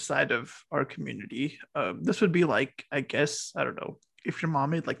outside of our community, this would be like, I guess, I don't know, if your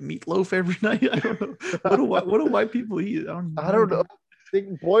mom made like meatloaf every night. I don't know. What do white people eat? I don't know.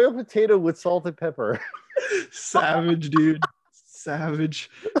 Think boiled potato with salt and pepper. Savage, dude. Savage.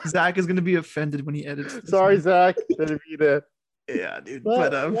 Zach is gonna be offended when he edits this. Sorry, Zach. Didn't mean it. Yeah, dude.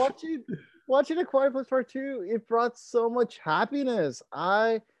 But But watching A Quiet Place Part 2, it brought so much happiness.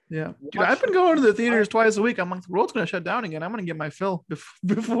 yeah, dude, I've been going to the theaters twice a week. I'm like, the world's gonna shut down again. I'm gonna get my fill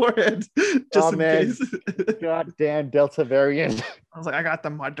beforehand, just in case. God damn Delta variant. I was like, I got the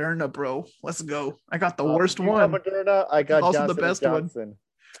Moderna, bro. Let's go. I got the worst You one. got Moderna, I got Also Johnson the best & one. Johnson.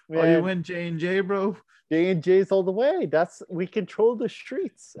 Oh, you went J&J, bro. J&J's all the way. We control the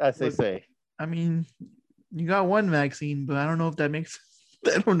streets, as they say. I mean, you got one vaccine, but I don't know if that makes.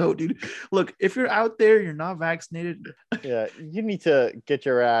 I don't know, dude. Look, if you're out there, you're not vaccinated. Yeah, you need to get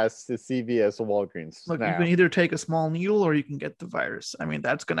your ass to CVS or Walgreens. Look, now. you can either take a small needle or you can get the virus. I mean,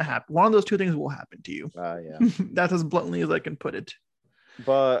 that's gonna happen. One of those two things will happen to you. Yeah. That's as bluntly as I can put it.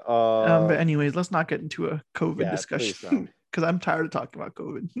 But anyways, let's not get into a COVID please discussion don't. because I'm tired of talking about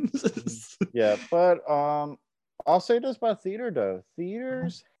COVID. Yeah, but I'll say this about theater though.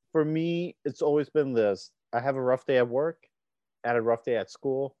 Theaters for me, it's always been this. I have a rough day at work, I had a rough day at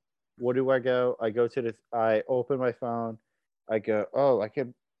school. What do? I go to I open my phone. I go, oh,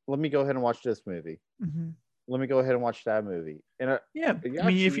 let me go ahead and watch this movie. Mhm. Let me go ahead and watch that movie. And Yeah, I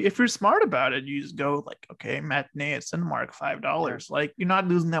mean, if you're smart about it, you just go like, okay, matinee at Cinemark, $5. Like, you're not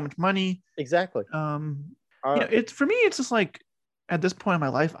losing that much money. Exactly. It's for me. It's just like at this point in my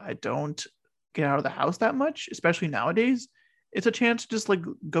life, I don't get out of the house that much, especially nowadays. It's a chance to just like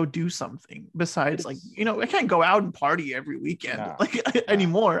go do something besides like, I can't go out and party every weekend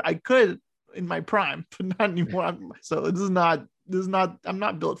anymore. I could in my prime, but not anymore. So this is not. I'm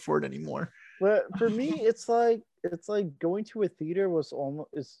not built for it anymore. But for me, it's like going to a theater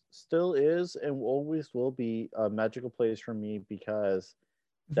still is and always will be a magical place for me because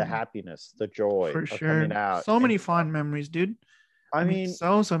the happiness, the joy For of sure. coming out. So many fond memories, dude. I mean,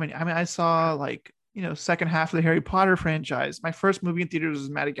 so many. I mean, I saw like, second half of the Harry Potter franchise. My first movie in theaters was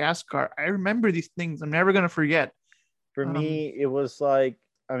Madagascar. I remember these things. I'm never gonna forget. For me, it was like,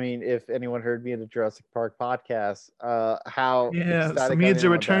 I mean, if anyone heard me in the Jurassic Park podcast, how ecstatic I Sameed's a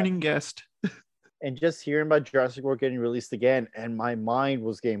am about returning that. guest. And just hearing about Jurassic World getting released again, and my mind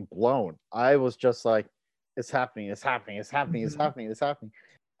was getting blown. I was just like, it's happening, it's happening, it's happening, it's happening, it's happening.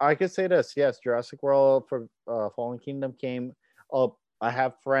 I could say this, yes, Jurassic World for Fallen Kingdom came up. I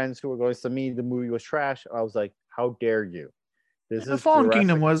have friends who were going to me, the movie was trash. I was like, how dare you? The Fallen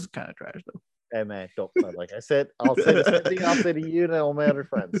Kingdom was kind of trash though. Hey man, don't like I said, I'll say the same thing I'll say to you and all my other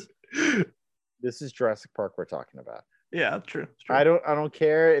friends. This is Jurassic Park we're talking about. Yeah, true. I don't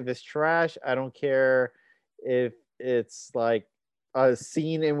care if it's trash. I don't care if it's like a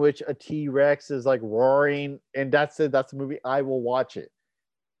scene in which a T-Rex is like roaring and that's it. That's the movie. I will watch it.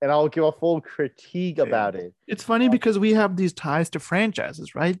 And I'll give a full critique about it. It's funny because we have these ties to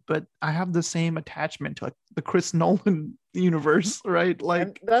franchises, right? But I have the same attachment to like the Chris Nolan universe, right? Like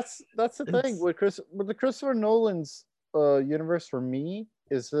and that's the thing with the Christopher Nolan's universe for me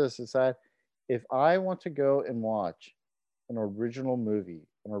is this: is that if I want to go and watch an original movie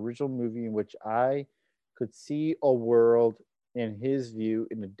in which I could see a world in his view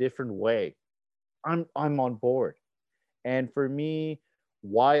in a different way, I'm on board. And for me,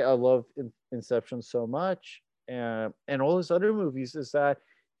 why I love Inception so much and all his other movies is that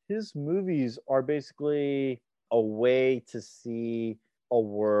his movies are basically a way to see a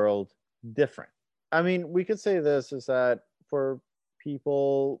world different. I mean, we could say this is that for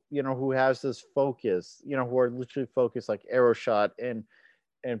people, who has this focus, who are literally focused like Aeroshot and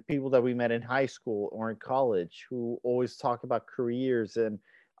people that we met in high school or in college who always talk about careers and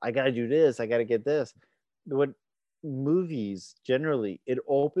I got to do this, I got to get this. What movies generally, it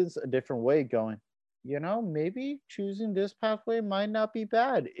opens a different way going, maybe choosing this pathway might not be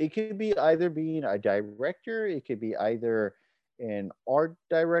bad. It could be either being a director, it could be either an art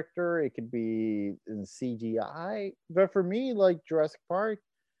director, it could be in CGI. But for me, like Jurassic Park,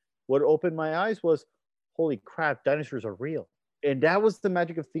 what opened my eyes was, holy crap, dinosaurs are real. And that was the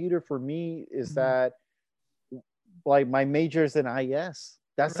magic of theater for me, is that like my major is in IS.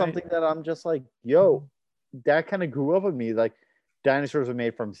 That's something that I'm just like, yo, that kind of grew up with me. Like dinosaurs are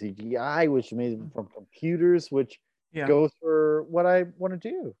made from CGI, which is made from computers, which goes for what I want to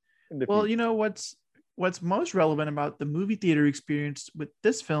do. Well, what's most relevant about the movie theater experience with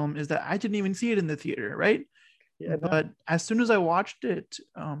this film is that I didn't even see it in the theater, right? Yeah, but as soon as I watched it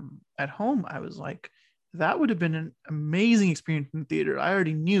at home, I was like, that would have been an amazing experience in the theater. I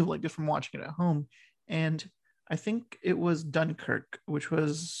already knew, like, just from watching it at home. And I think it was Dunkirk, which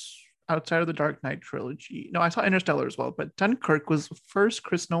was outside of the Dark Knight trilogy. No, I saw Interstellar as well, but Dunkirk was the first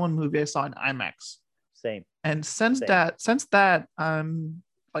Chris Nolan movie I saw in IMAX. Same. And since that,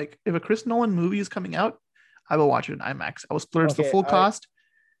 like, if a Chris Nolan movie is coming out, I will watch it in IMAX. I will splurge the full cost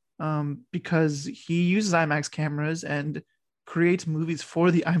because he uses IMAX cameras and creates movies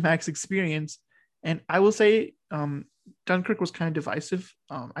for the IMAX experience. And I will say Dunkirk was kind of divisive.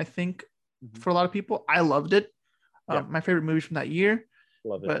 I think for a lot of people, I loved it. My favorite movie from that year.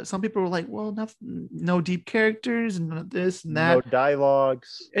 Love it. But some people were like, well, no deep characters and none of this and that. No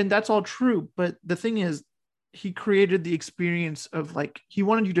dialogues. And that's all true. But the thing is, he created the experience of, like, he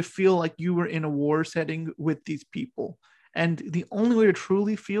wanted you to feel like you were in a war setting with these people. And the only way to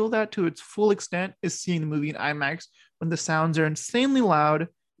truly feel that to its full extent is seeing the movie in IMAX when the sounds are insanely loud.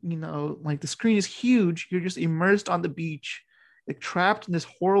 Like the screen is huge. You're just immersed on the beach, like trapped in this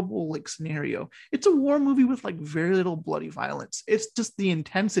horrible like scenario. It's a war movie with like very little bloody violence. It's just the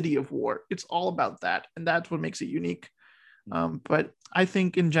intensity of war. It's all about that. And that's what makes it unique. But I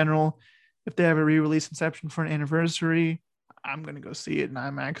think in general, if they ever re-release Inception for an anniversary, I'm going to go see it in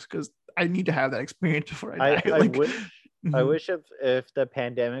IMAX because I need to have that experience before I die. I wish if the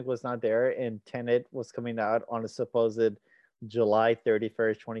pandemic was not there and Tenet was coming out on a supposed July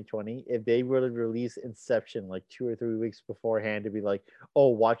 31st, 2020, if they were to release Inception like 2 or 3 weeks beforehand to be like, oh,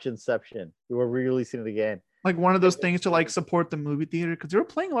 watch Inception, we were re-releasing it again. Like one of those things to like support the movie theater because they were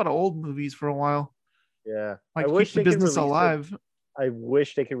playing a lot of old movies for a while. Yeah. Like keep the business alive. I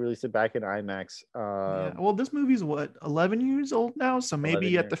wish they could release it back in IMAX. Well, this movie's what, 11 years old now? So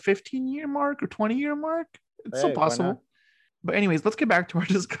maybe at the 15-year mark or 20-year mark? It's still possible. But anyways, let's get back to our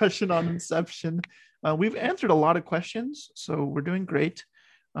discussion on Inception. We've answered a lot of questions, so we're doing great.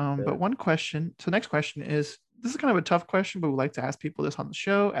 But one question, so the next question is, this is kind of a tough question, but we like to ask people this on the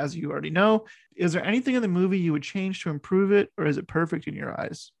show, as you already know. Is there anything in the movie you would change to improve it, or is it perfect in your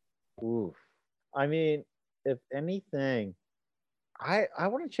eyes? Ooh. I mean, if anything, I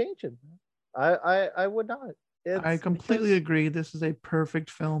want to change it. I would not. I completely agree. This is a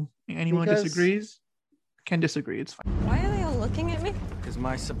perfect film. Anyone disagrees can disagree. It's fine. Why are they all looking at me? Because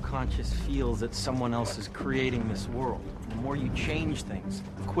my subconscious feels that someone else is creating this world. The more you change things,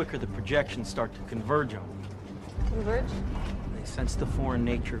 the quicker the projections start to converge on them. Converge? They sense the foreign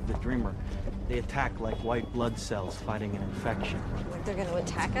nature of the dreamer. They attack like white blood cells fighting an infection. Like they're gonna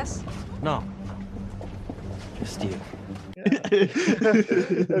attack us? No. Just you. If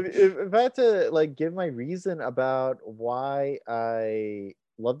I had to like give my reason about why I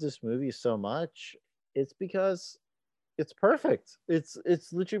love this movie so much, it's because it's perfect. It's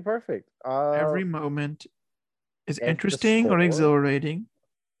literally perfect. Every moment is interesting or exhilarating.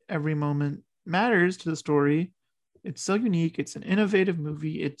 Every moment matters to the story. It's so unique. It's an innovative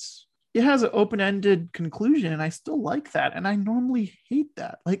movie. It has an open-ended conclusion, and I still like that. And I normally hate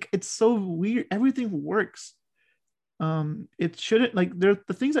that. Like, it's so weird. Everything works. It shouldn't, like, the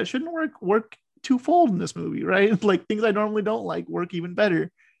things that shouldn't work twofold in this movie, right? Like, things I normally don't like work even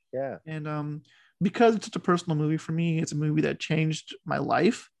better. Yeah. And because it's such a personal movie for me, it's a movie that changed my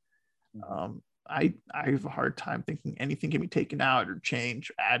life. I have a hard time thinking anything can be taken out or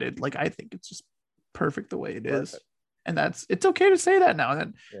changed or added. Like, I think it's just perfect the way it is. And it's okay to say that now.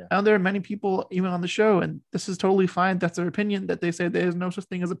 And now there are many people even on the show, and this is totally fine. That's their opinion, that they say there's no such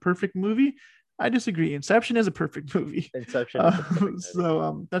thing as a perfect movie. I disagree. Inception is a perfect movie. Inception is a perfect movie.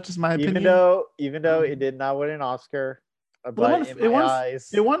 So that's just my opinion. Even though it did not win an Oscar, but it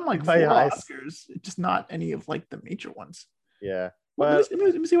won like 4 Oscars, just not any of like the major ones. Yeah. Well, But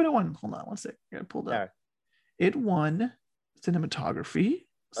let me see what it won. Hold on one sec. I got it pulled up. yeah, It won cinematography,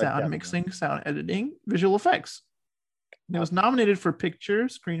 sound definitely. mixing, sound editing, visual effects. And it was nominated for picture,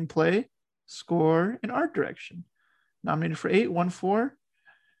 screenplay, score, and art direction. Nominated for 8, won 4.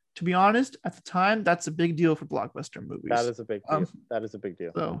 To be honest, at the time, that's a big deal for blockbuster movies. that is a big deal. That is a big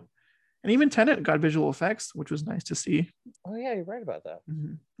deal. So, and even Tenet got visual effects, which was nice to see. Oh yeah, you're right about that.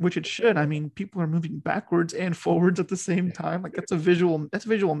 Which it should. I mean, people are moving backwards and forwards at the same time. Like that's visual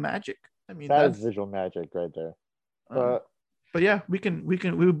magic. I mean, That is visual magic right there. But yeah,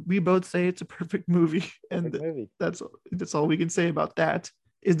 we both say it's a perfect movie, and movie. that's all we can say about that.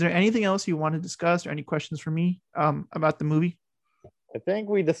 Is there anything else you want to discuss or any questions for me about the movie? I think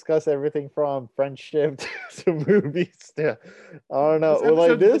we discussed everything from friendship to movies. To, I don't know. This Well,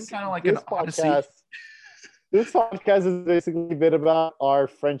 like episode's been this, kinda like this an odyssey. podcast. This podcast is basically a bit about our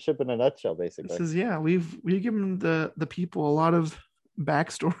friendship in a nutshell. Basically, This is we've given the people a lot of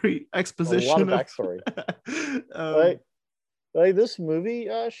backstory exposition. a lot of backstory. Like this movie,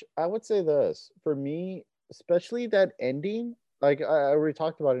 I would say this for me, especially that ending. Like I already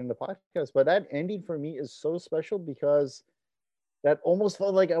talked about it in the podcast, but that ending for me is so special because that almost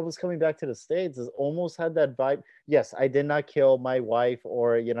felt like I was coming back to the States. It almost had that vibe. Yes, I did not kill my wife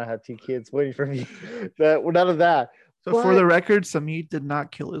or have 2 kids waiting for me. None of that. So for the record, Samit did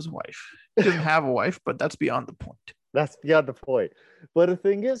not kill his wife. He doesn't have a wife, but that's beyond the point. That's beyond the point. But the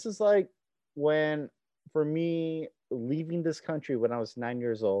thing is like when, for me, leaving this country when I was 9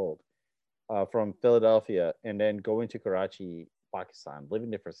 years old from Philadelphia and then going to Karachi, Pakistan, living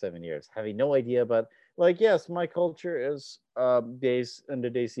there for 7 years, having no idea, but like, yes, my culture is based in the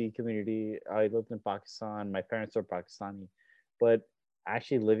Desi community. I lived in Pakistan. My parents are Pakistani, but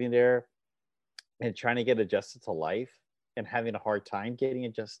actually living there and trying to get adjusted to life and having a hard time getting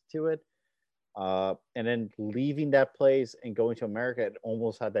adjusted to it. And then leaving that place and going to America, it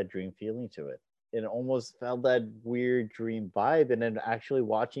almost had that dream feeling to it. It almost felt that weird dream vibe. And then actually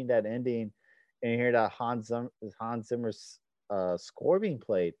watching that ending and hear that Hans Zimmer's score being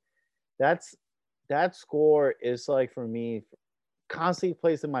played, that score is like, for me, constantly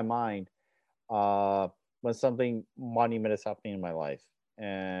plays in my mind when something monumental is happening in my life.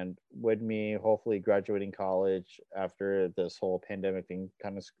 And with me hopefully graduating college after this whole pandemic thing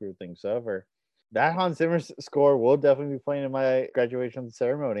kind of screwed things over, that Hans Zimmer score will definitely be playing in my graduation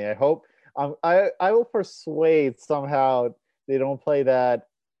ceremony. I hope I will persuade somehow they don't play that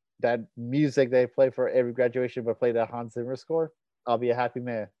music they play for every graduation, but play that Hans Zimmer score. I'll be a happy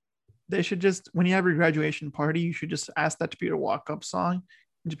man. They should just, when you have your graduation party, you should just ask that to be your walk-up song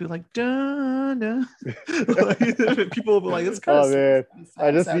and just be like, dun, dun. People will be like, it's kind of man. sad,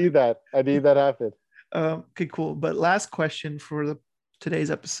 I just sad. need that. I need that happen. Okay, cool. But last question for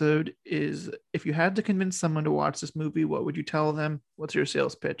today's episode is, if you had to convince someone to watch this movie, what would you tell them? What's your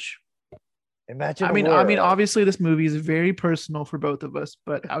sales pitch? Imagine. I mean, obviously this movie is very personal for both of us,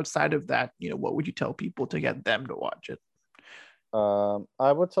 but outside of that, what would you tell people to get them to watch it?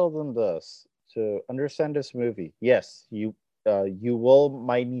 I would tell them this: to understand this movie. Yes, you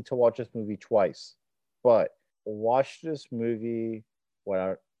might need to watch this movie twice, but watch this movie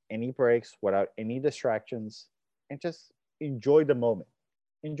without any breaks, without any distractions, and just enjoy the moment.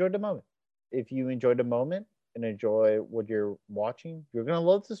 Enjoy the moment. If you enjoy the moment and enjoy what you're watching, you're gonna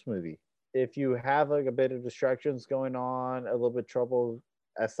love this movie. If you have like a bit of distractions going on, a little bit trouble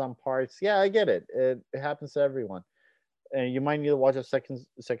at some parts, yeah, I get it. It happens to everyone. And you might need to watch a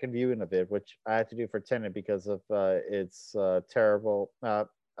second viewing of it, which I had to do for Tenet because of its terrible. I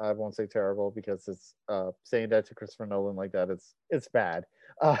won't say terrible because it's saying that to Christopher Nolan like that. It's bad,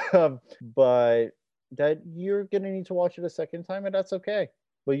 but that you're gonna need to watch it a second time, and that's okay.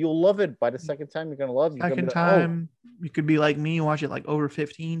 But you'll love it by the second time. You're gonna love it. Second time, you could be like me, watch it like over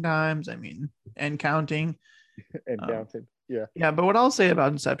 15 times. I mean, and counting. And counting. Yeah. But what I'll say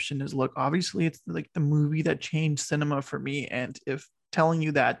about Inception is, look, obviously it's like the movie that changed cinema for me. And if telling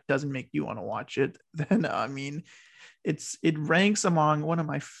you that doesn't make you want to watch it, then I mean, it ranks among one of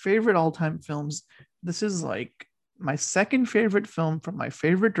my favorite all-time films. This is like my second favorite film from my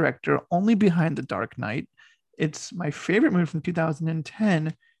favorite director, only behind The Dark Knight. It's my favorite movie from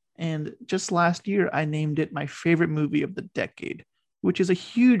 2010. And just last year, I named it my favorite movie of the decade, which is a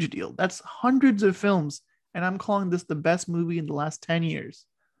huge deal. That's hundreds of films. And I'm calling this the best movie in the last 10 years.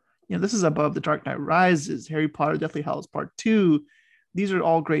 This is above The Dark Knight Rises, Harry Potter, Deathly Hallows Part 2. These are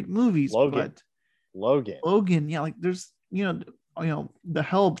all great movies. Logan. Yeah, like there's, The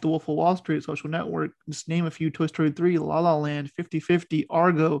Help, The Wolf of Wall Street, Social Network, just name a few, Toy Story 3, La La Land, 50-50,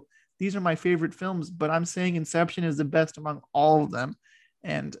 Argo. These are my favorite films, but I'm saying Inception is the best among all of them.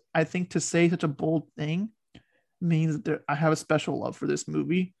 And I think to say such a bold thing means that I have a special love for this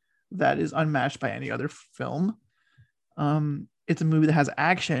movie that is unmatched by any other film. It's a movie that has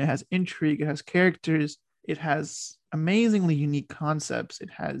action, it has intrigue, it has characters, it has amazingly unique concepts, it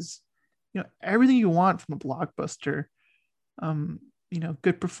has, everything you want from a blockbuster.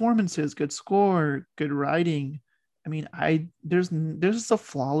 Good performances, good score, good writing. I mean, there's just a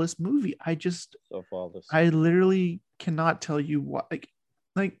flawless movie. So flawless. I literally cannot tell you what,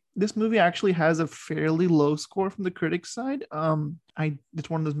 like this movie actually has a fairly low score from the critics side. It's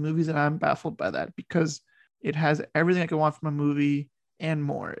one of those movies that I'm baffled by that, because it has everything I could want from a movie and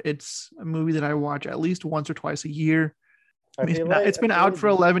more. It's a movie that I watch at least once or twice a year. It's been out for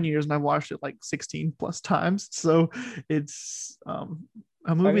 11 years and I watched it like 16 plus times. So it's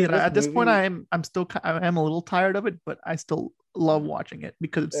a movie that at this point I am a little tired of it, but I still love watching it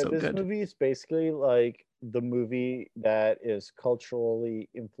because it's so good. This movie is basically like the movie that is culturally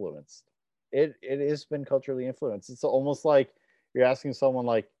influenced. It has been culturally influenced. It's almost like you're asking someone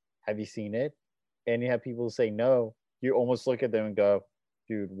like, have you seen it? And you have people say no. You almost look at them and go,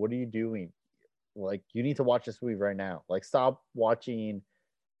 dude, what are you doing? Like, you need to watch this movie right now. Like, stop watching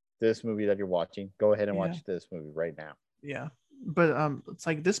this movie that you're watching. Go ahead and watch this movie right now. Yeah. But it's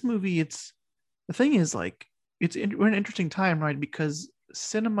like this movie, the thing is, like, we're in an interesting time, right? Because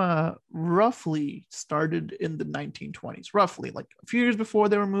cinema roughly started in the 1920s, roughly, like a few years before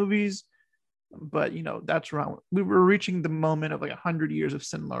there were movies. But, that's around, we were reaching the moment of like 100 years of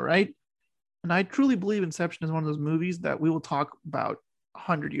cinema, right? And I truly believe Inception is one of those movies that we will talk about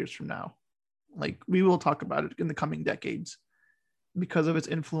 100 years from now. Like, we will talk about it in the coming decades because of its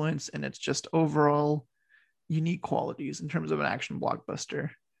influence and its just overall unique qualities in terms of an action blockbuster.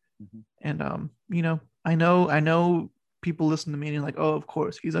 Mm-hmm. And I know people listen to me and you're like, oh, of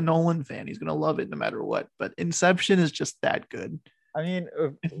course, he's a Nolan fan, he's gonna love it no matter what. But Inception is just that good. I mean,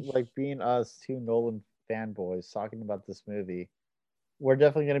 like, being us two Nolan fanboys talking about this movie, we're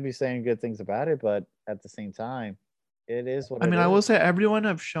definitely going to be saying good things about it, but at the same time, it is what I will say everyone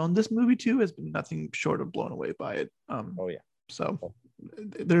I've shown this movie to has been nothing short of blown away by it. Oh yeah. So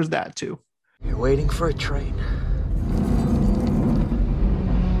there's that too. You're waiting for a train.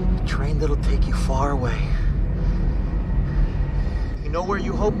 A train that'll take you far away. You know where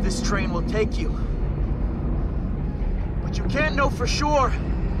you hope this train will take you. But you can't know for sure.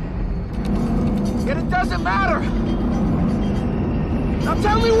 Yet it doesn't matter. Now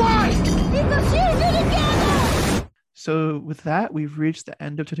tell me why! Because you're together! So with that, we've reached the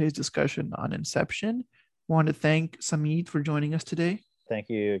end of today's discussion on Inception. Want to thank Samit for joining us today. Thank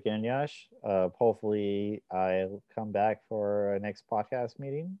you again, Yash. Hopefully I'll come back for our next podcast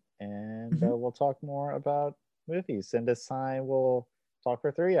meeting and we'll talk more about movies. And this time we'll talk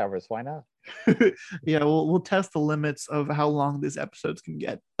for 3 hours. Why not? Yeah, we'll test the limits of how long these episodes can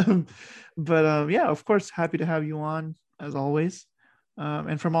get. But yeah, of course, happy to have you on as always.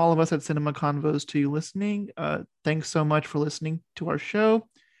 And from all of us at Cinema Convos to you listening, thanks so much for listening to our show.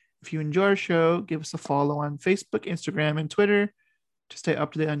 If you enjoy our show, give us a follow on Facebook, Instagram, and Twitter to stay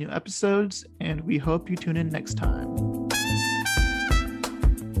up to date on new episodes. And we hope you tune in next time.